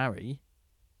marry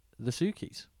the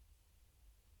Sukis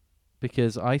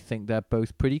because I think they're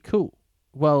both pretty cool.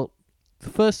 Well, the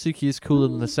first Suki is cooler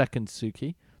than the second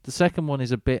Suki. The second one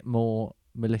is a bit more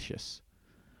malicious,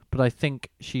 but I think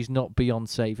she's not beyond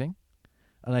saving.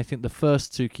 And I think the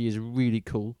first Suki is really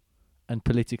cool and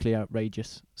politically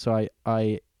outrageous. So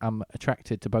I am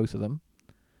attracted to both of them.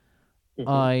 Mm-hmm.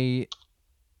 I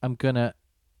am gonna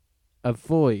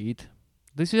avoid.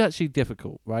 This is actually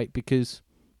difficult, right? Because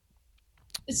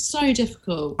It's so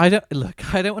difficult. I don't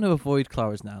want to avoid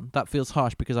Clara's nan. That feels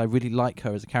harsh because I really like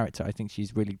her as a character. I think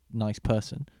she's a really nice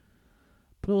person.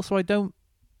 But also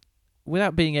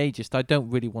without being ageist, I don't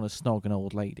really want to snog an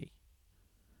old lady.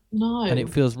 No. And it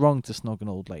feels wrong to snog an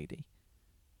old lady.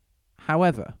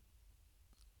 However,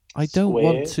 I don't Swear.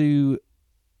 want to...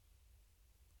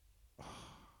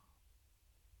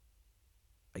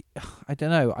 I don't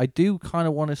know. I do kind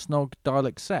of want to snog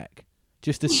Dalek Sec.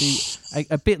 Just to see...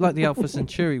 a bit like the Alpha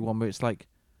Centauri one, where it's like,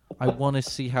 I want to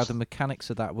see how the mechanics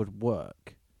of that would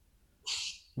work.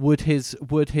 Would his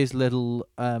little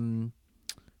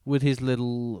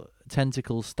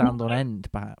tentacles stand on end,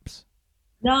 perhaps?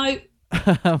 No.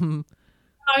 No.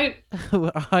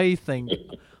 I think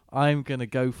I'm gonna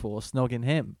go for snogging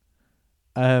him,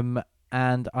 and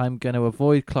I'm gonna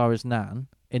avoid Clara's nan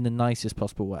in the nicest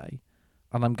possible way,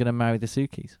 and I'm gonna marry the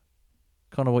Sukis.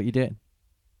 Connor, what you doing?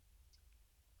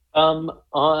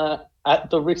 At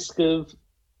the risk of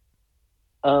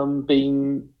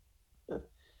being,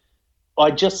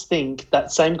 I just think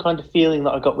that same kind of feeling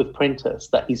that I got with Prentice,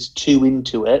 that he's too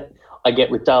into it, I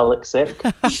get with Dalek Sec.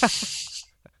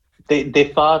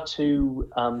 They're far too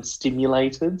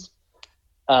stimulated.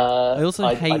 I also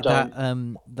hate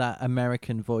don't- that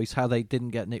American voice. How they didn't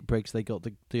get Nick Briggs, they got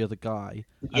the other guy.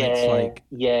 And Yeah, it's like,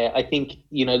 yeah. I think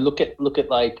look at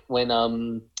like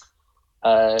when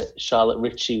Charlotte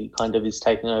Ritchie kind of is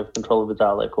taking over control of the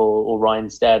Dalek, or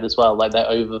Ryan's dad as well. Like they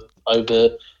over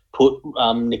put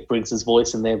Nick Briggs's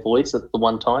voice in their voice at the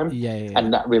one time, yeah.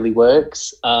 and that really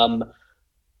works.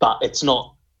 But it's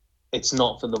not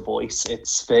for the voice;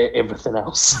 it's for everything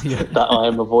else that I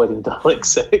am avoiding Dalek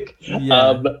Sec.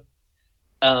 Yeah.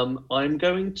 I'm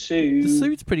going to. The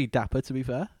suit's pretty dapper, to be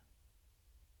fair.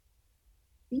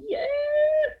 Yeah,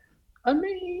 I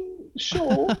mean,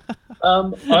 sure.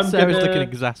 I'm Sarah's gonna. looking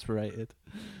exasperated.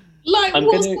 Like, I'm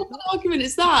what gonna- sort of argument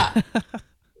is that?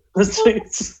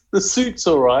 The suit's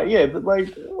all right, yeah, but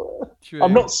like, True.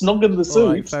 I'm not snogging the suit.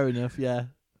 All right, fair enough. Yeah.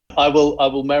 I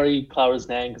will marry Clara's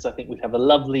nan because I think we'd have a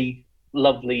lovely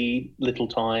little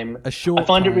time. A short. I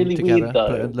find it time really together, weird, though.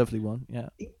 but a lovely one. Yeah.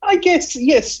 I guess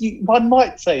yes, one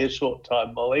might say a short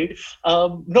time, Molly.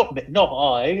 Not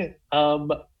I.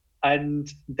 And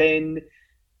then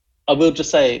I will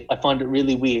just say I find it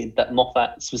really weird that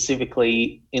Moffat,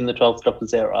 specifically in the 12th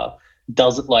Doctor's era,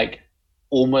 does it like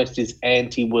almost is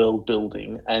anti-world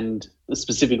building, and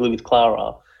specifically with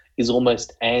Clara is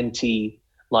almost anti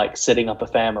like setting up a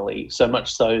family, so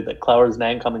much so that Clara's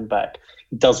nan coming back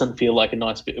doesn't feel like a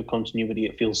nice bit of continuity.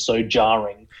 It feels so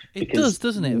jarring. It does,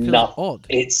 doesn't it? It feels odd.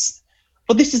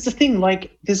 But this is the thing,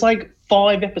 like there's like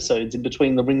 5 episodes in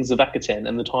between the Rings of Akaten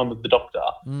and the Time of the Doctor.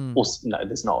 Or no,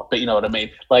 there's not, but you know what I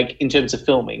mean, like in terms of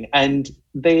filming, and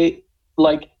they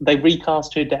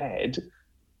recast her dad.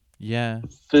 Yeah.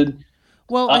 For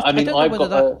Well, I mean, I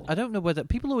don't know whether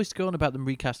people always go on about them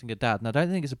recasting a dad, and I don't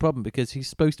think it's a problem because he's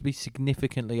supposed to be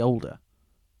significantly older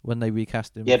when they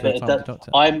recast him. Yeah, for the but Time of the Doctor.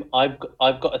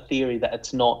 I've got a theory that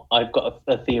it's not. I've got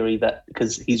a theory that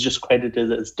because he's just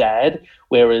credited as dad,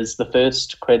 whereas the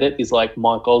first credit is like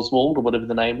Mike Oswald or whatever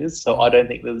the name is. So I don't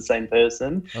think they're the same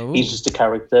person. Oh. He's just a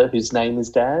character whose name is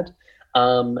Dad.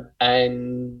 But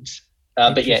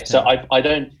yeah, so I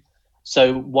don't.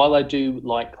 So while I do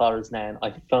like Clara's nan,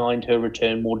 I find her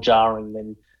return more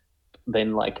jarring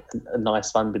than like a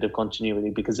nice fun bit of continuity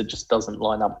because it just doesn't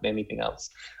line up with anything else.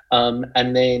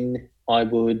 And then I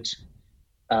would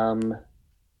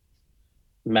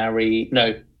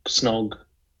snog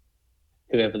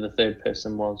whoever the third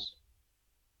person was.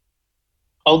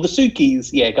 Oh, the Sukis.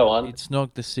 Yeah, go on. You'd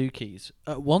snog the Sukis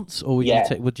at once, or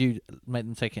would would you make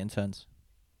them take it in turns?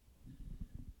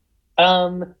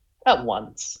 At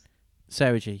once.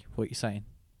 Sarah G, what are you saying?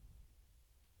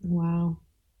 Wow.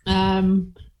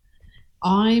 I'm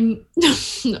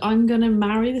I'm gonna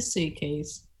marry the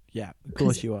Sukis Yeah, of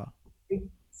course you are.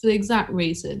 for the exact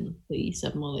reason that you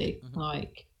said, Molly. Mm-hmm.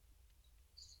 Like,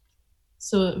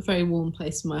 so a very warm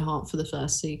place in my heart for the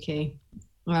first Suki.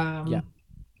 Yeah.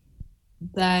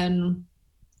 Then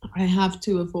I have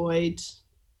to avoid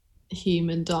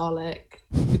human Dalek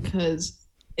because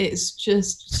it's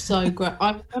just so great.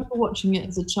 I remember watching it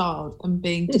as a child and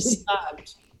being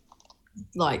disturbed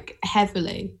like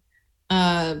heavily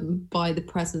by the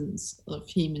presence of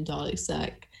human Dalek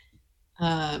sec.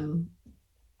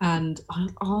 And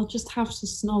I'll just have to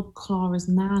snog Clara's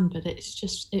nan, but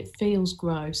it feels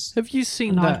gross. Have you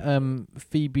seen that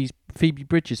Phoebe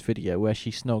Bridgers video where she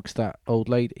snogs that old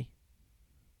lady?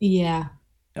 Yeah.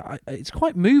 It's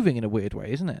quite moving in a weird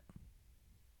way, isn't it?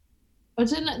 I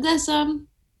don't know. There's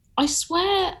I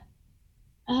swear,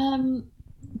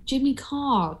 Jimmy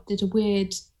Carr did a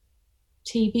weird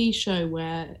TV show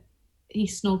where he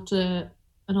snogged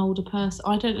an older person.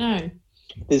 I don't know.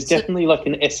 There's definitely like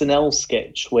an SNL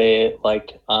sketch where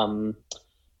like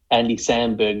Andy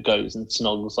Samberg goes and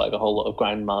snogs like a whole lot of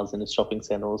grandmas in a shopping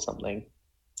centre or something.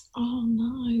 Oh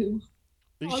no!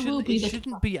 It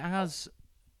shouldn't be as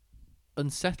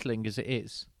unsettling as it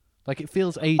is. Like, it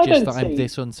feels ageist that I'm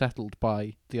this unsettled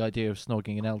by the idea of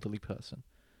snogging an elderly person.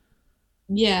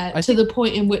 Yeah, the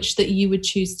point in which that you would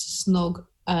choose to snog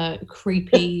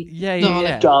creepy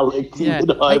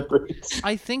Dalek hybrids.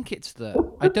 I think it's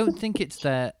I don't think it's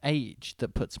their age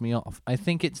that puts me off. I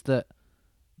think it's that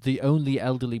the only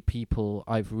elderly people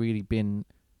I've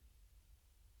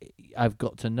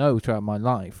got to know throughout my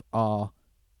life are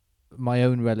my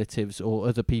own relatives or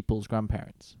other people's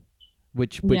grandparents,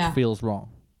 which feels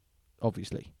wrong.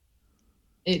 Obviously,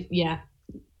 it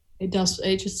does.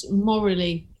 It just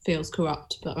morally feels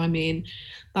corrupt. But I mean,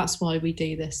 that's why we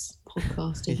do this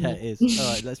podcast. Isn't it? It is.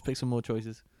 All right, let's pick some more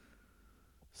choices.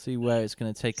 See where it's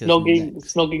going to take us.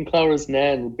 Snogging Clara's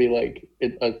nan would be like.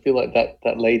 I feel like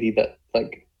that lady that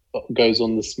like goes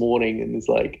on This Morning and is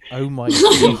like, oh my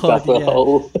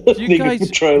god, you guys,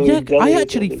 I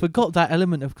actually forgot that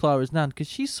element of Clara's nan because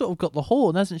she's sort of got the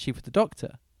horn, hasn't she, for the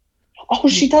Doctor? Oh,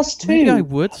 she does too. Maybe I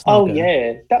would. Oh,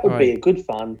 yeah. That would be a good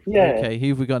fun. Yeah. Okay, who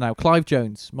have we got now? Clive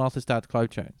Jones. Martha's dad,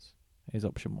 Clive Jones, is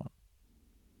option one.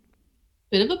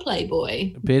 Bit of a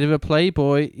playboy. Bit of a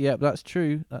playboy. Yep, that's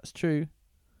true. That's true.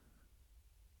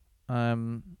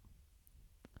 Harry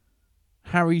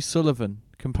Sullivan,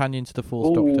 companion to the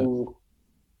Fourth Doctor.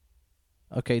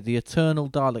 Okay, the Eternal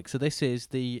Dalek. So this is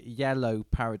the yellow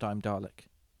paradigm Dalek.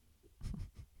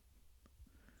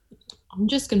 I'm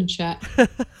just going to check.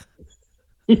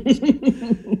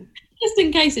 Just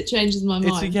in case it changes my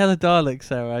mind. It's a yellow Dalek,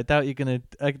 Sarah. I doubt there's going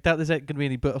to be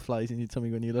any butterflies in your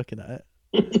tummy when you're looking at it.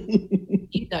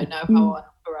 You don't know how I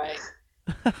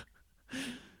operate.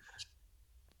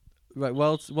 Right.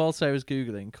 While Sarah's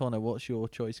googling, Connor, what's your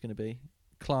choice going to be?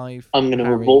 Clive. I'm going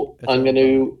to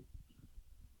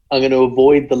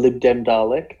avoid the Lib Dem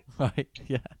Dalek. Right.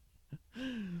 Yeah.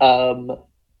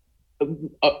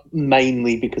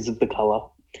 Mainly because of the colour.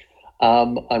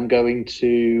 I'm going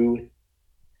to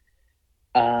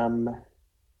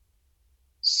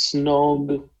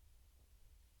snog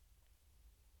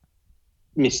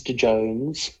Mr.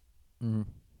 Jones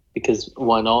because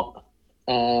why not?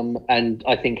 And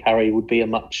I think Harry would be a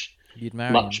much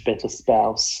better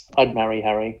spouse. I'd marry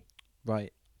Harry.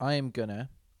 Right. I'm gonna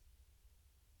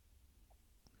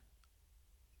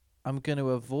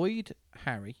avoid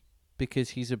Harry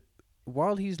because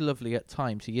while he's lovely at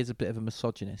times, he is a bit of a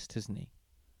misogynist, isn't he?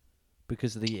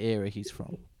 Because of the era he's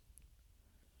from.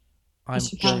 I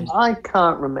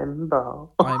can't remember.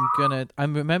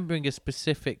 I'm remembering a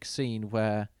specific scene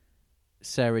where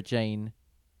Sarah Jane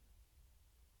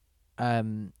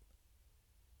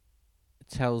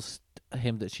tells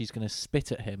him that she's going to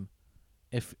spit at him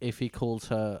if he calls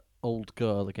her old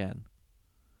girl again.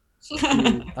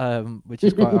 Which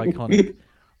is quite iconic.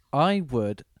 I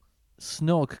would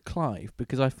snog Clive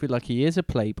because I feel like he is a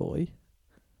playboy.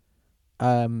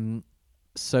 So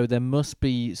there must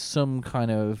be some kind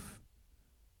of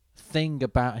thing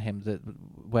about him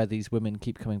where these women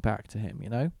keep coming back to him, you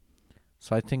know?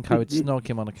 So I think I would snog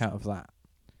him on account of that.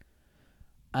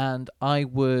 And I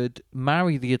would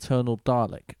marry the Eternal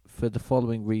Dalek for the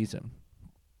following reason.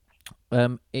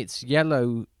 Its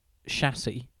yellow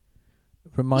chassis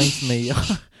reminds me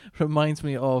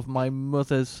of my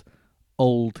mother's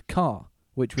old car,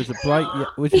 which was a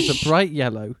bright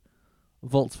yellow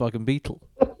Volkswagen Beetle,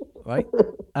 right?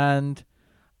 And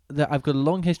I've got a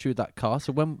long history with that car.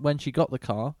 So when she got the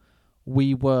car,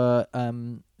 we were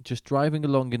just driving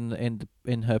along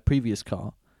in her previous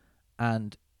car,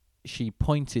 and she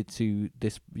pointed to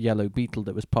this yellow Beetle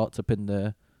that was parked up in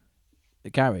the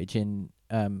garage in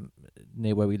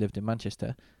near where we lived in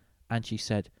Manchester, and she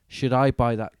said, "Should I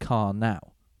buy that car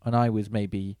now?" And I was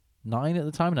maybe 9 at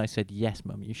the time, and I said, "Yes,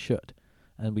 Mum, you should."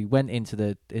 And we went into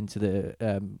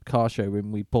the car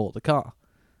showroom. We bought the car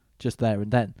just there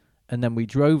and then we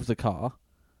drove the car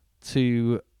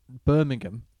to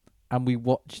Birmingham, and we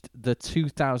watched the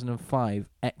 2005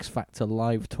 X Factor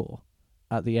live tour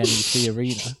at the NEC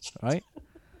Arena, right?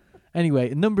 Anyway,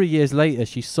 a number of years later,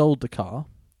 she sold the car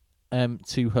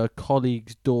to her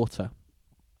colleague's daughter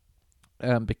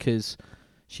because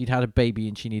she'd had a baby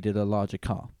and she needed a larger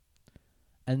car.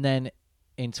 And then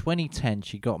in 2010,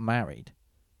 she got married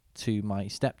to my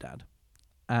stepdad,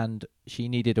 and she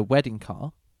needed a wedding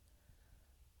car.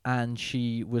 And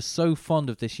she was so fond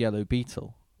of this yellow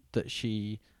Beetle that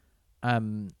she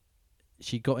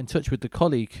got in touch with the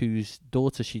colleague whose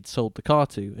daughter she'd sold the car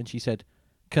to, and she said,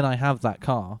 "Can I have that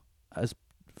car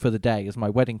for the day as my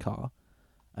wedding car?"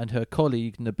 And her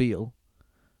colleague Nabil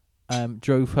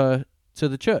drove her to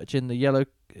the church in the yellow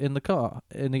car,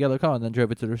 and then drove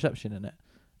her to the reception in it,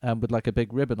 with like a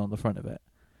big ribbon on the front of it.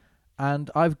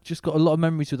 And I've just got a lot of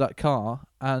memories with that car,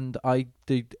 and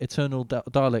the Eternal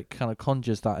Dalek kind of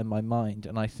conjures that in my mind,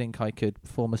 and I think I could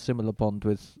form a similar bond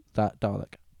with that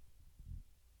Dalek.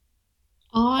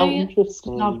 I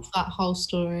loved that whole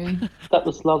story. That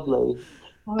was lovely.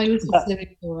 I was just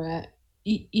living for it.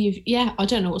 I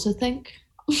don't know what to think.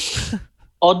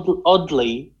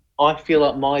 Oddly, I feel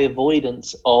like my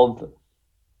avoidance of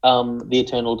the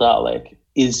Eternal Dalek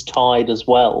is tied as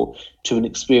well to an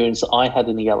experience that I had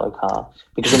in a yellow car,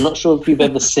 because I'm not sure if you've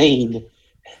ever seen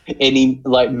any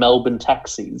like Melbourne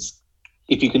taxis.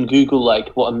 If you can Google like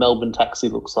what a Melbourne taxi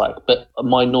looks like, but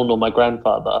my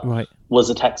grandfather was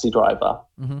a taxi driver,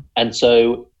 and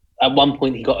so at one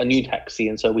point he got a new taxi,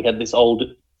 and so we had this old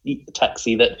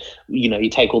taxi that you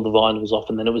take all the vinyls off,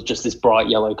 and then it was just this bright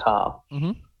yellow car,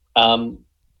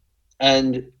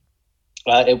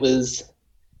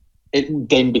 It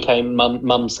then became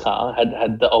Mum's car,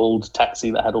 had the old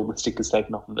taxi that had all the stickers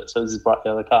taken off of it. So it was this bright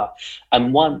yellow car.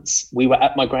 And once we were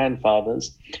at my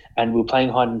grandfather's and we were playing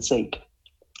hide and seek.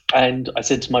 And I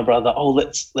said to my brother, "Oh,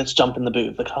 let's jump in the boot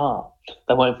of the car.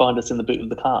 They won't find us in the boot of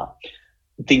the car."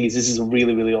 The thing is, this is a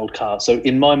really, really old car. So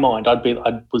in my mind, I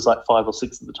was like 5 or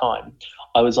 6 at the time.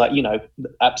 I was like,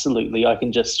 absolutely, I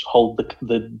can just hold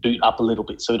the boot up a little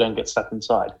bit so we don't get stuck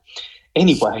inside.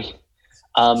 Anyway,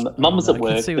 Mum was at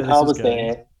work, the car was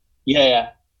there.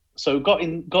 Yeah. So got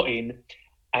in,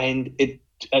 and it,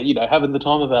 having the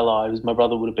time of our lives, my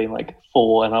brother would have been like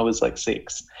 4 and I was like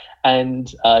 6.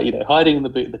 And, hiding in the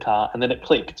boot of the car, and then it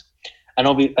clicked. And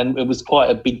it was quite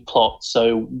a big plot.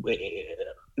 So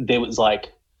there was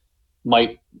like,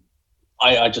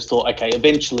 I just thought, okay,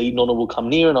 eventually Nonna will come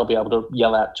near and I'll be able to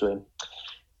yell out to him.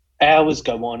 Hours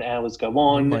go on.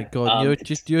 Oh my God,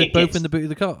 you're both in the boot of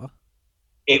the car?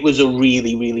 It was a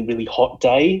really, really, really hot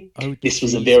day. Oh, this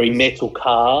was a very metal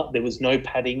car. There was no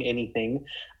padding, anything.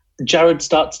 Jared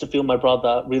starts to feel my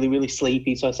brother really, really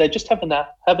sleepy. So I say, just have a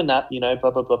nap, blah,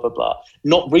 blah, blah, blah, blah.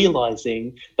 Not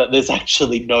realizing that there's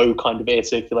actually no kind of air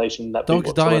circulation in that boot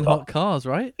whatsoever. Dogs die in hot cars,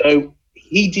 right? So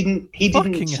he didn't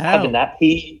have a nap.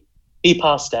 He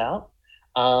passed out.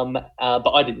 But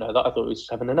I didn't know that. I thought he was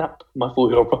just having a nap. My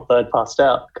 4-year-old brother had passed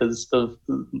out because of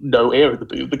no air in the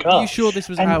boot of the car. Are you sure this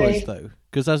was hours, though?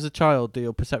 Because as a child,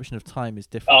 your perception of time is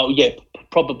different. Oh, yeah,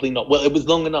 probably not. Well, it was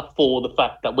long enough for the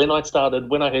fact that when I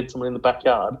heard someone in the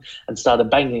backyard and started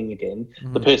banging again,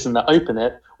 the person that opened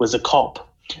it was a cop,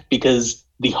 because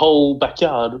the whole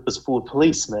backyard was full of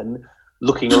policemen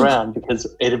looking around because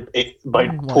my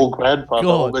poor grandfather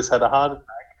almost had a heart attack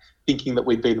thinking that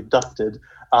we'd been abducted.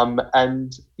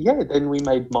 And yeah, then we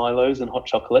made Milos and hot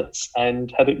chocolates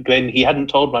and had it. Then he hadn't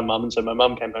told my mum, and so my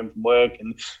mum came home from work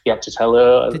and he had to tell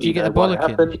her. Did you get a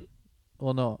bollocking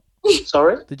or not?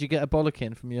 Sorry? Did you get a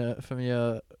bollocking from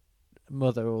your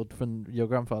mother or from your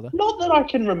grandfather? Not that I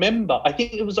can remember. I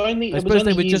think it was only. I suppose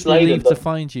they were just relieved to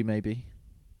find you, maybe.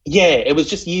 Yeah, it was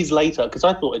just years later, because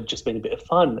I thought it'd just been a bit of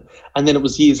fun. And then it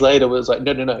was years later where it was like,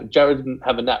 no, Jared didn't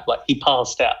have a nap. Like, he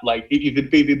passed out. Like, if you'd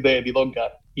been in there any longer,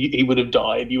 he would have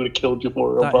died. You would have killed your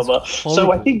 4-year-old That is brother. So I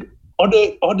horrible. think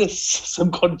on a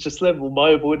subconscious level,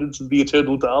 my avoidance of the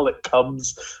eternal Dalek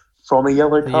comes from a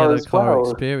yellow The car yellow as car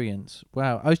well. experience.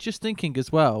 Wow. I was just thinking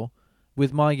as well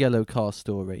with my yellow car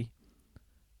story.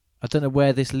 I don't know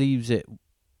where this leaves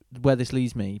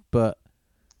me, but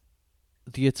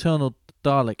the Eternal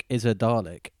Dalek is a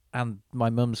Dalek, and my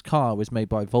mum's car was made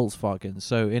by Volkswagen.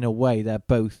 So in a way, they're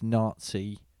both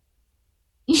Nazi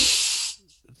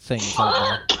things,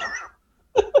 aren't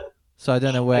they? So I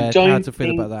don't know how to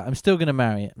feel about that. I'm still gonna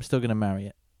marry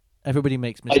it. Everybody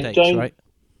makes mistakes, right?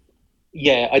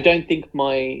 Yeah, I don't think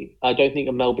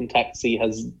a Melbourne taxi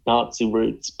has Nazi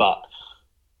roots, but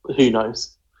who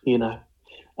knows? You know.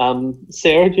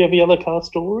 Sarah, do you have a yellow car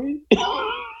story?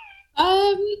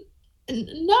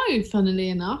 No, funnily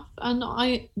enough, and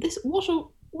what a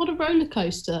roller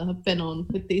coaster I've been on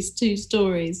with these two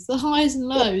stories, the highs and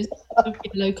lows of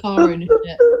yellow car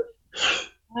ownership.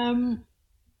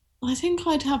 I think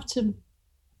I'd have to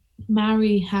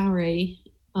marry Harry,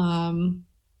 for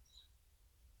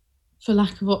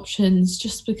lack of options,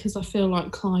 just because I feel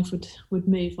like Clive would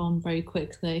move on very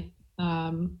quickly.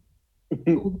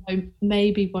 Although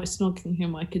maybe by snogging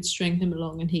him, I could string him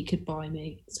along and he could buy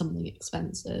me something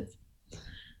expensive.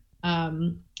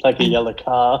 Like a yellow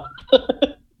car.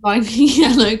 Like a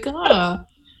yellow car.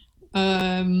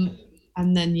 And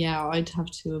then, I'd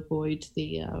have to avoid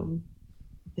the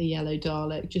yellow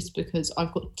Dalek just because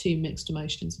I've got two mixed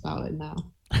emotions about it now.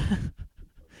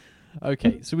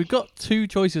 Okay, so we've got two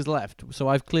choices left. So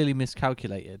I've clearly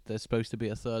miscalculated. There's supposed to be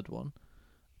a third one.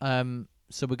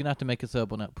 So we're going to have to make a third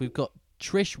one up. We've got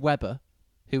Trish Webber,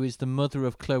 who is the mother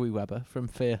of Chloe Webber from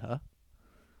Fear Her.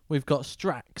 We've got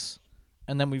Strax.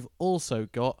 And then we've also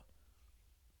got...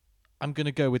 I'm going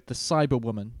to go with the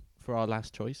Cyberwoman for our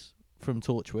last choice from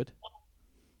Torchwood.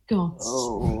 God.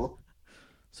 Oh.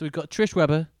 So we've got Trish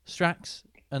Webber, Strax,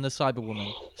 and the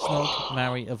Cyberwoman. Snog,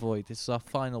 marry, avoid. This is our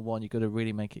final one. You've got to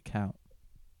really make it count.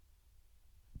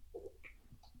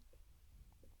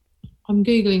 I'm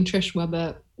Googling Trish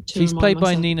Webber. She's played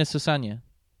by Nina Sasanya.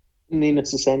 Nina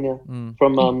Sasanya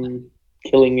from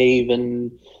Killing Eve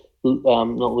and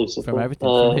not Lucifer. From everything.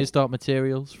 From His Dark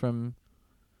Materials. From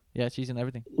she's in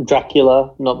everything.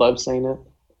 Dracula. Not that I've seen it.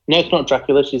 No, it's not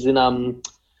Dracula. She's in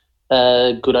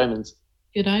Good Omens.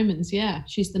 Good Omens. Yeah,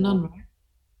 she's the nun, right?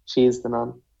 She is the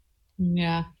nun.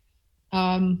 Yeah.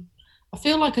 I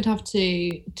feel like I'd have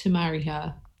to marry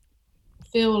her. I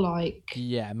feel like...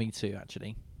 Yeah, me too,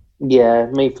 actually. Yeah,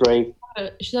 me three.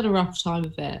 She's had a rough time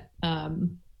of it.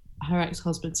 Her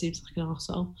ex-husband seems like an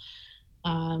arsehole.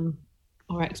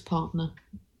 Or ex-partner.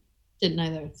 Didn't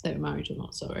know if they were married or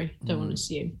not, sorry. Don't want to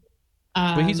assume.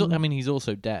 But he's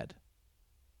also dead.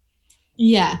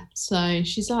 Yeah, so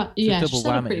she's had... It's a double she's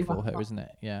had a pretty whammy for rough her, time. isn't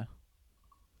it? Yeah.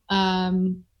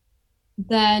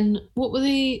 Then what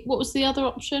was the other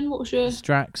option? What was your...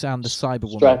 Strax and the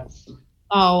Cyberwoman. Strax.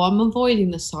 Oh, I'm avoiding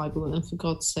the Cyberwoman, for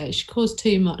God's sake. She caused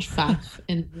too much faff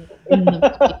in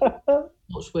the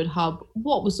Torchwood hub.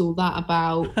 What was all that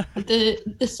about? The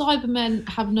Cybermen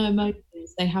have no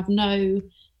emotions. They have no...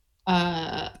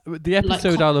 the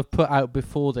episode I'll have put out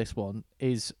before this one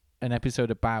is an episode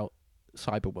about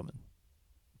Cyberwoman,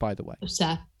 by the way.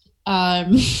 Upset.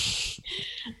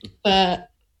 But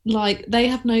like they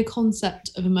have no concept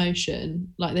of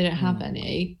emotion. Like they don't have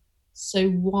any. So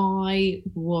why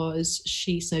was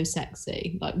she so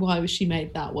sexy? Like why was she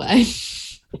made that way?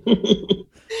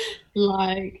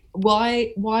 Like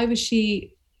why was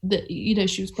she that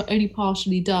she was only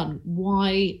partially done?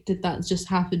 Why did that just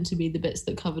happen to be the bits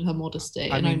that covered her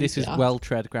modesty? I mean, this is well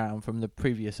tread ground from the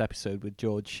previous episode with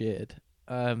George Sheard.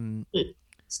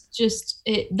 It's just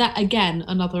that again,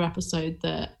 another episode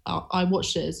that I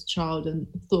watched it as a child and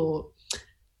thought,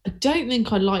 I don't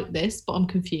think I like this, but I'm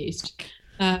confused.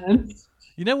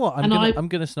 You know what? I'm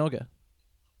gonna snog her.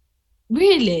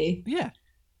 Really? Yeah.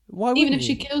 Why? Even if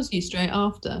she kills you straight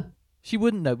after. She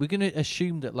wouldn't though. We're gonna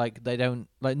assume that like they don't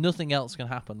like nothing else can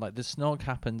happen. Like the snog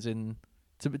happens in.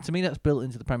 To me, that's built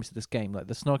into the premise of this game. Like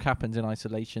the snog happens in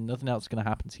isolation. Nothing else is gonna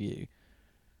happen to you.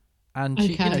 And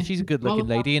she's a good-looking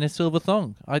lady in a silver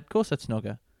thong. Of course, I'd snog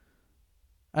her.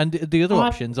 And the other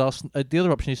options are the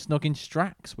other option is snogging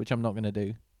Strax, which I'm not going to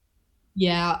do.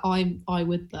 Yeah, I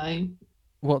would though.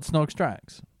 What, snog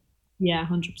Strax? Yeah,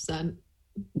 100%.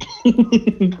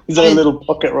 Is that a little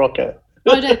pocket rocket?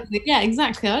 I don't think. Yeah,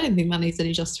 exactly. I don't think that needs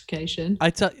any justification.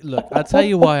 I'll tell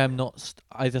you why I'm not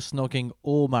either snogging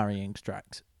or marrying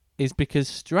Strax is because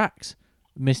Strax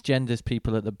misgenders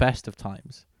people at the best of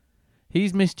times.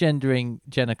 He's misgendering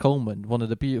Jenna Coleman, one of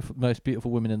the most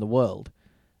beautiful women in the world.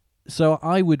 So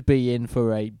I would be in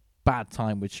for a bad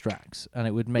time with Strax, and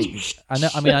it would make me.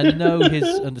 I know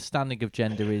his understanding of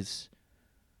gender is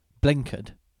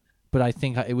blinkered, but I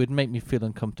think it would make me feel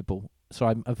uncomfortable. So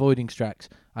I'm avoiding Strax.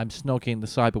 I'm snogging the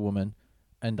Cyberwoman,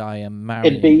 and I am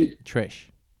marrying Trish.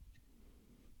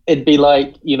 It'd be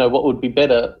like, what would be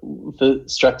better for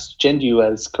Strax to gender you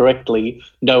as correctly,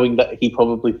 knowing that he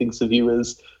probably thinks of you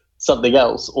as something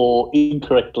else, or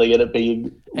incorrectly and it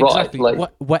being exactly. right.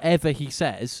 Like, whatever he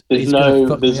says, there's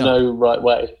no right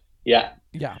way. Yeah.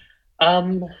 Yeah.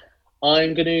 I'm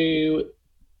going to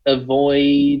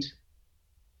avoid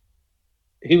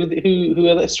who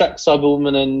are the Strax,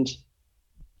 Cyberwoman,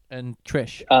 and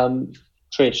Trish.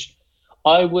 Trish.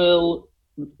 I will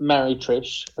marry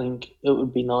Trish. I think it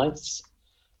would be nice.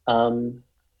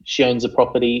 She owns a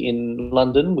property in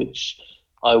London, which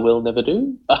I will never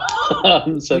do.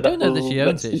 So we don't know that she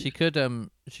owns it. She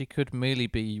could merely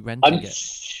be renting it. I'm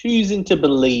choosing to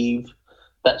believe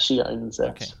that she owns it.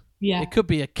 Okay. Yeah. It could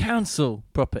be a council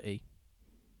property,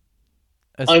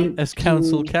 as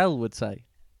Council Kel would say.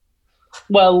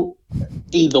 Well,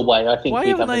 either way, I think. Why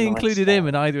haven't I included him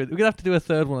in either? We're gonna have to do a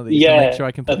third one of these to make sure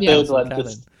I can put third Council one. Kel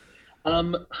in.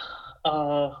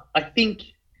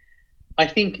 I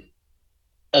think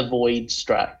avoid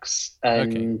Strax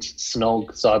and snog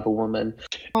Cyberwoman.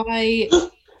 I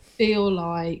feel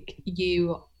like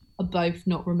you are both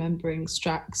not remembering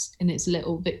Strax in its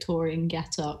little Victorian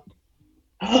get-up.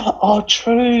 Oh,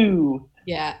 true.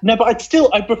 Yeah. No, but I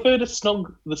prefer to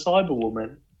snog the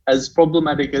Cyberwoman, as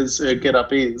problematic as her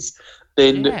get-up is.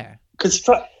 Then, because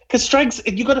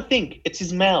Strax, you got to think it's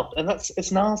his mouth, and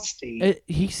it's nasty.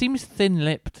 He seems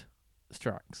thin-lipped,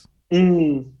 Strax.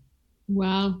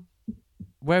 Well.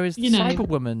 Whereas the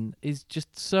Cyberwoman is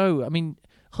just so. I mean,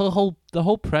 the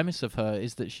whole premise of her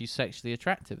is that she's sexually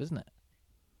attractive, isn't it?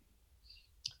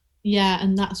 Yeah,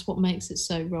 and that's what makes it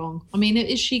so wrong. I mean,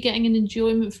 is she getting an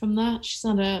enjoyment from that? She's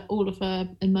had all of her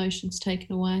emotions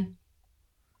taken away.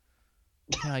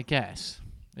 Yeah, I guess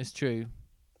it's true.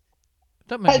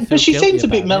 But she seems a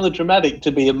bit melodramatic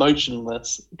to be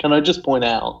emotionless. Can I just point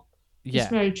out? Yeah,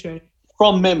 it's very true.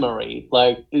 From memory,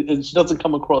 like she doesn't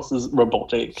come across as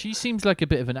robotic. She seems like a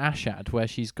bit of an Ashad, where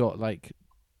she's got like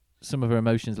some of her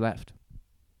emotions left.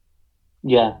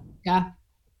 Yeah. Yeah.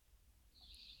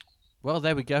 Well,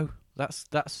 there we go. That's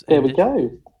there we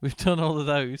go. We've done all of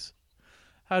those.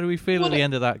 How do we feel at the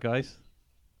end of that, guys?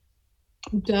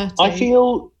 Dirty. I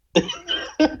feel.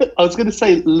 I was going to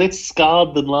say less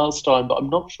scarred than last time, but I'm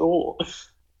not sure.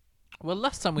 Well,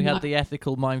 last time we had the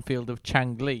ethical minefield of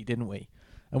Chang Li, didn't we?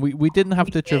 And we didn't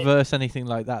have to traverse anything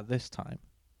like that this time.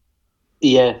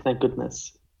 Yeah, thank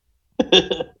goodness.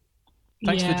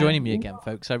 Thanks for joining me again,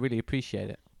 folks. I really appreciate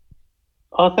it.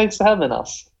 Oh, thanks for having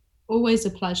us. Always a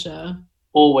pleasure.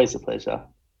 Always a pleasure.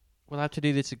 We'll have to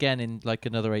do this again in like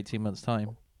another 18 months'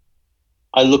 time.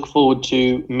 I look forward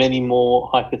to many more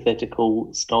hypothetical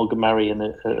snog, marry, and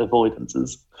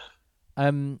avoidances.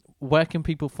 Where can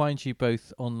people find you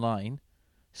both online?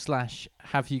 /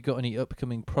 have you got any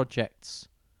upcoming projects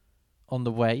on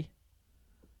the way?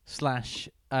 / is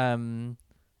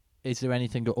there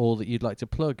anything at all that you'd like to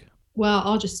plug? Well,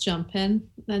 I'll just jump in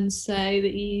and say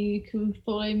that you can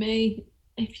follow me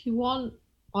if you want.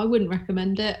 I wouldn't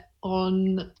recommend it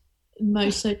on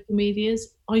most social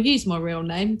medias. I use my real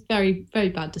name. Very, very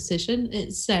bad decision.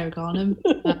 It's Sarah Garnham.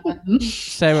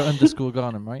 Sarah _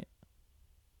 Garnham, right?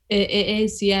 It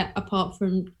is, yeah. Apart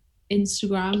from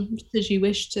Instagram, should you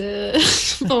wish to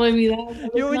follow me there.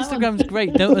 Your Instagram's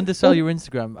great. Don't undersell your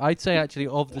Instagram. I'd say actually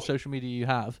of the social media you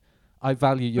have, I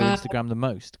value your Instagram the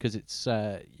most because it's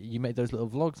you make those little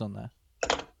vlogs on there.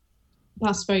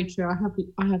 That's very true.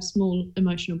 I have small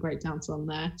emotional breakdowns on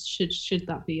there. Should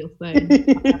that be your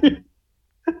thing?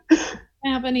 I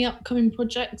have any upcoming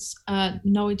projects?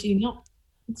 No, I do not.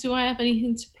 Do I have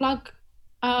anything to plug?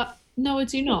 No, I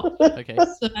do not. Okay.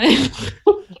 So...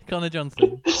 Connor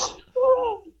Johnston.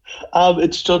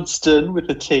 It's Johnston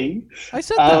with a T. I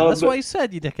said that. That's what I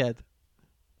said, you dickhead.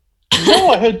 No,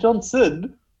 I heard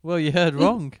Johnson. Well, you heard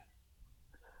wrong.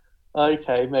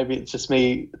 Okay, maybe it's just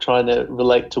me trying to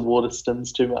relate to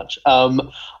Waterstones too much.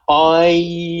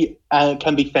 I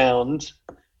can be found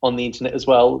on the internet as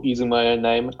well using my own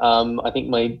name. I think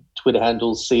my Twitter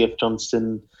handle's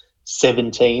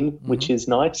CFJohnston17, which is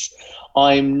nice.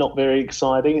 I'm not very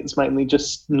exciting. It's mainly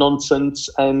just nonsense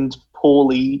and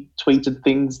poorly tweeted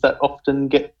things that often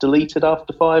get deleted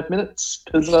after 5 minutes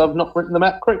because I've not written them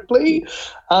out correctly.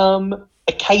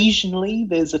 Occasionally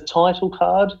there's a title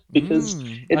card because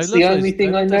it's the only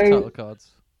thing I know. Title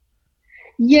cards.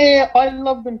 Yeah, I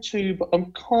love them too, but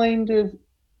I'm kind of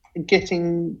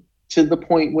getting to the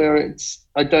point where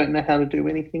I don't know how to do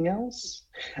anything else.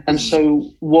 And so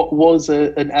what was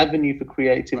an avenue for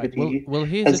creativity Well,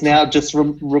 has now just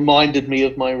reminded me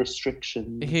of my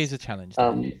restrictions. Here's a challenge.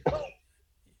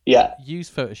 Yeah. Use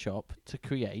Photoshop to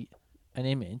create an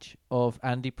image of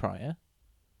Andy Pryor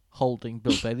holding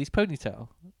Bill Bailey's ponytail.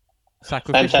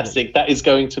 Fantastic. That is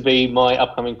going to be my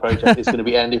upcoming project. It's going to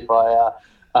be Andy Pryor,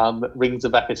 Rings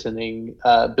of Acatoning,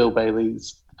 Bill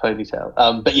Bailey's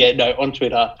ponytail. But yeah, no, on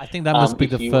Twitter. I think that must be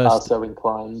the if you first. are so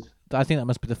inclined. I think that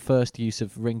must be the first use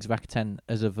of Rings of Akaten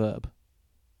as a verb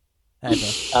ever.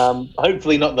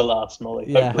 Hopefully not the last, Molly.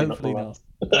 Yeah, hopefully not.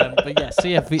 But yeah,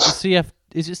 CF.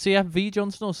 Is it CFV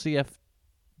Johnston or CF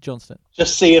Johnston?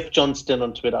 Just CF Johnston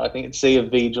on Twitter. I think it's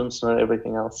CFV Johnston and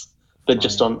everything else. But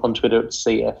just on Twitter, it's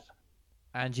CF.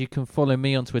 And you can follow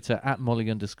me on Twitter at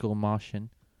Molly_Martian.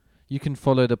 You can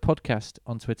follow the podcast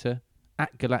on Twitter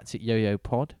at Galactic Yo-Yo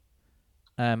Pod.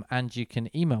 And you can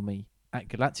email me at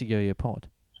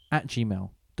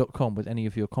galacticyoyopod@gmail.com with any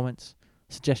of your comments,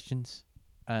 suggestions,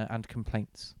 and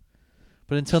complaints.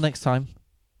 But until next time,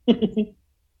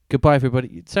 goodbye,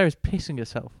 everybody. Sarah's pissing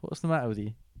herself. What's the matter with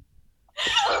you?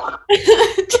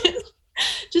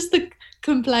 just the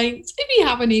complaints. If you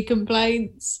have any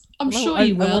complaints, I'm sure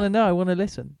you will. I want to know. I want to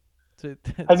listen.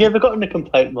 Have you ever gotten a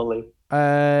complaint, Molly?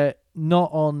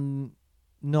 Not on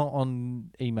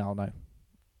email, no.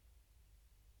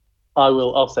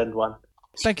 I'll send one.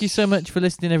 Thank you so much for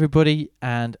listening, everybody,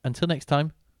 and until next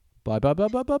time, bye.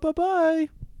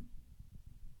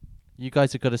 You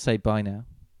guys have got to say bye now.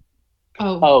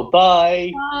 Oh,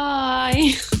 bye.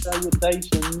 Bye.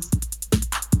 Salutations.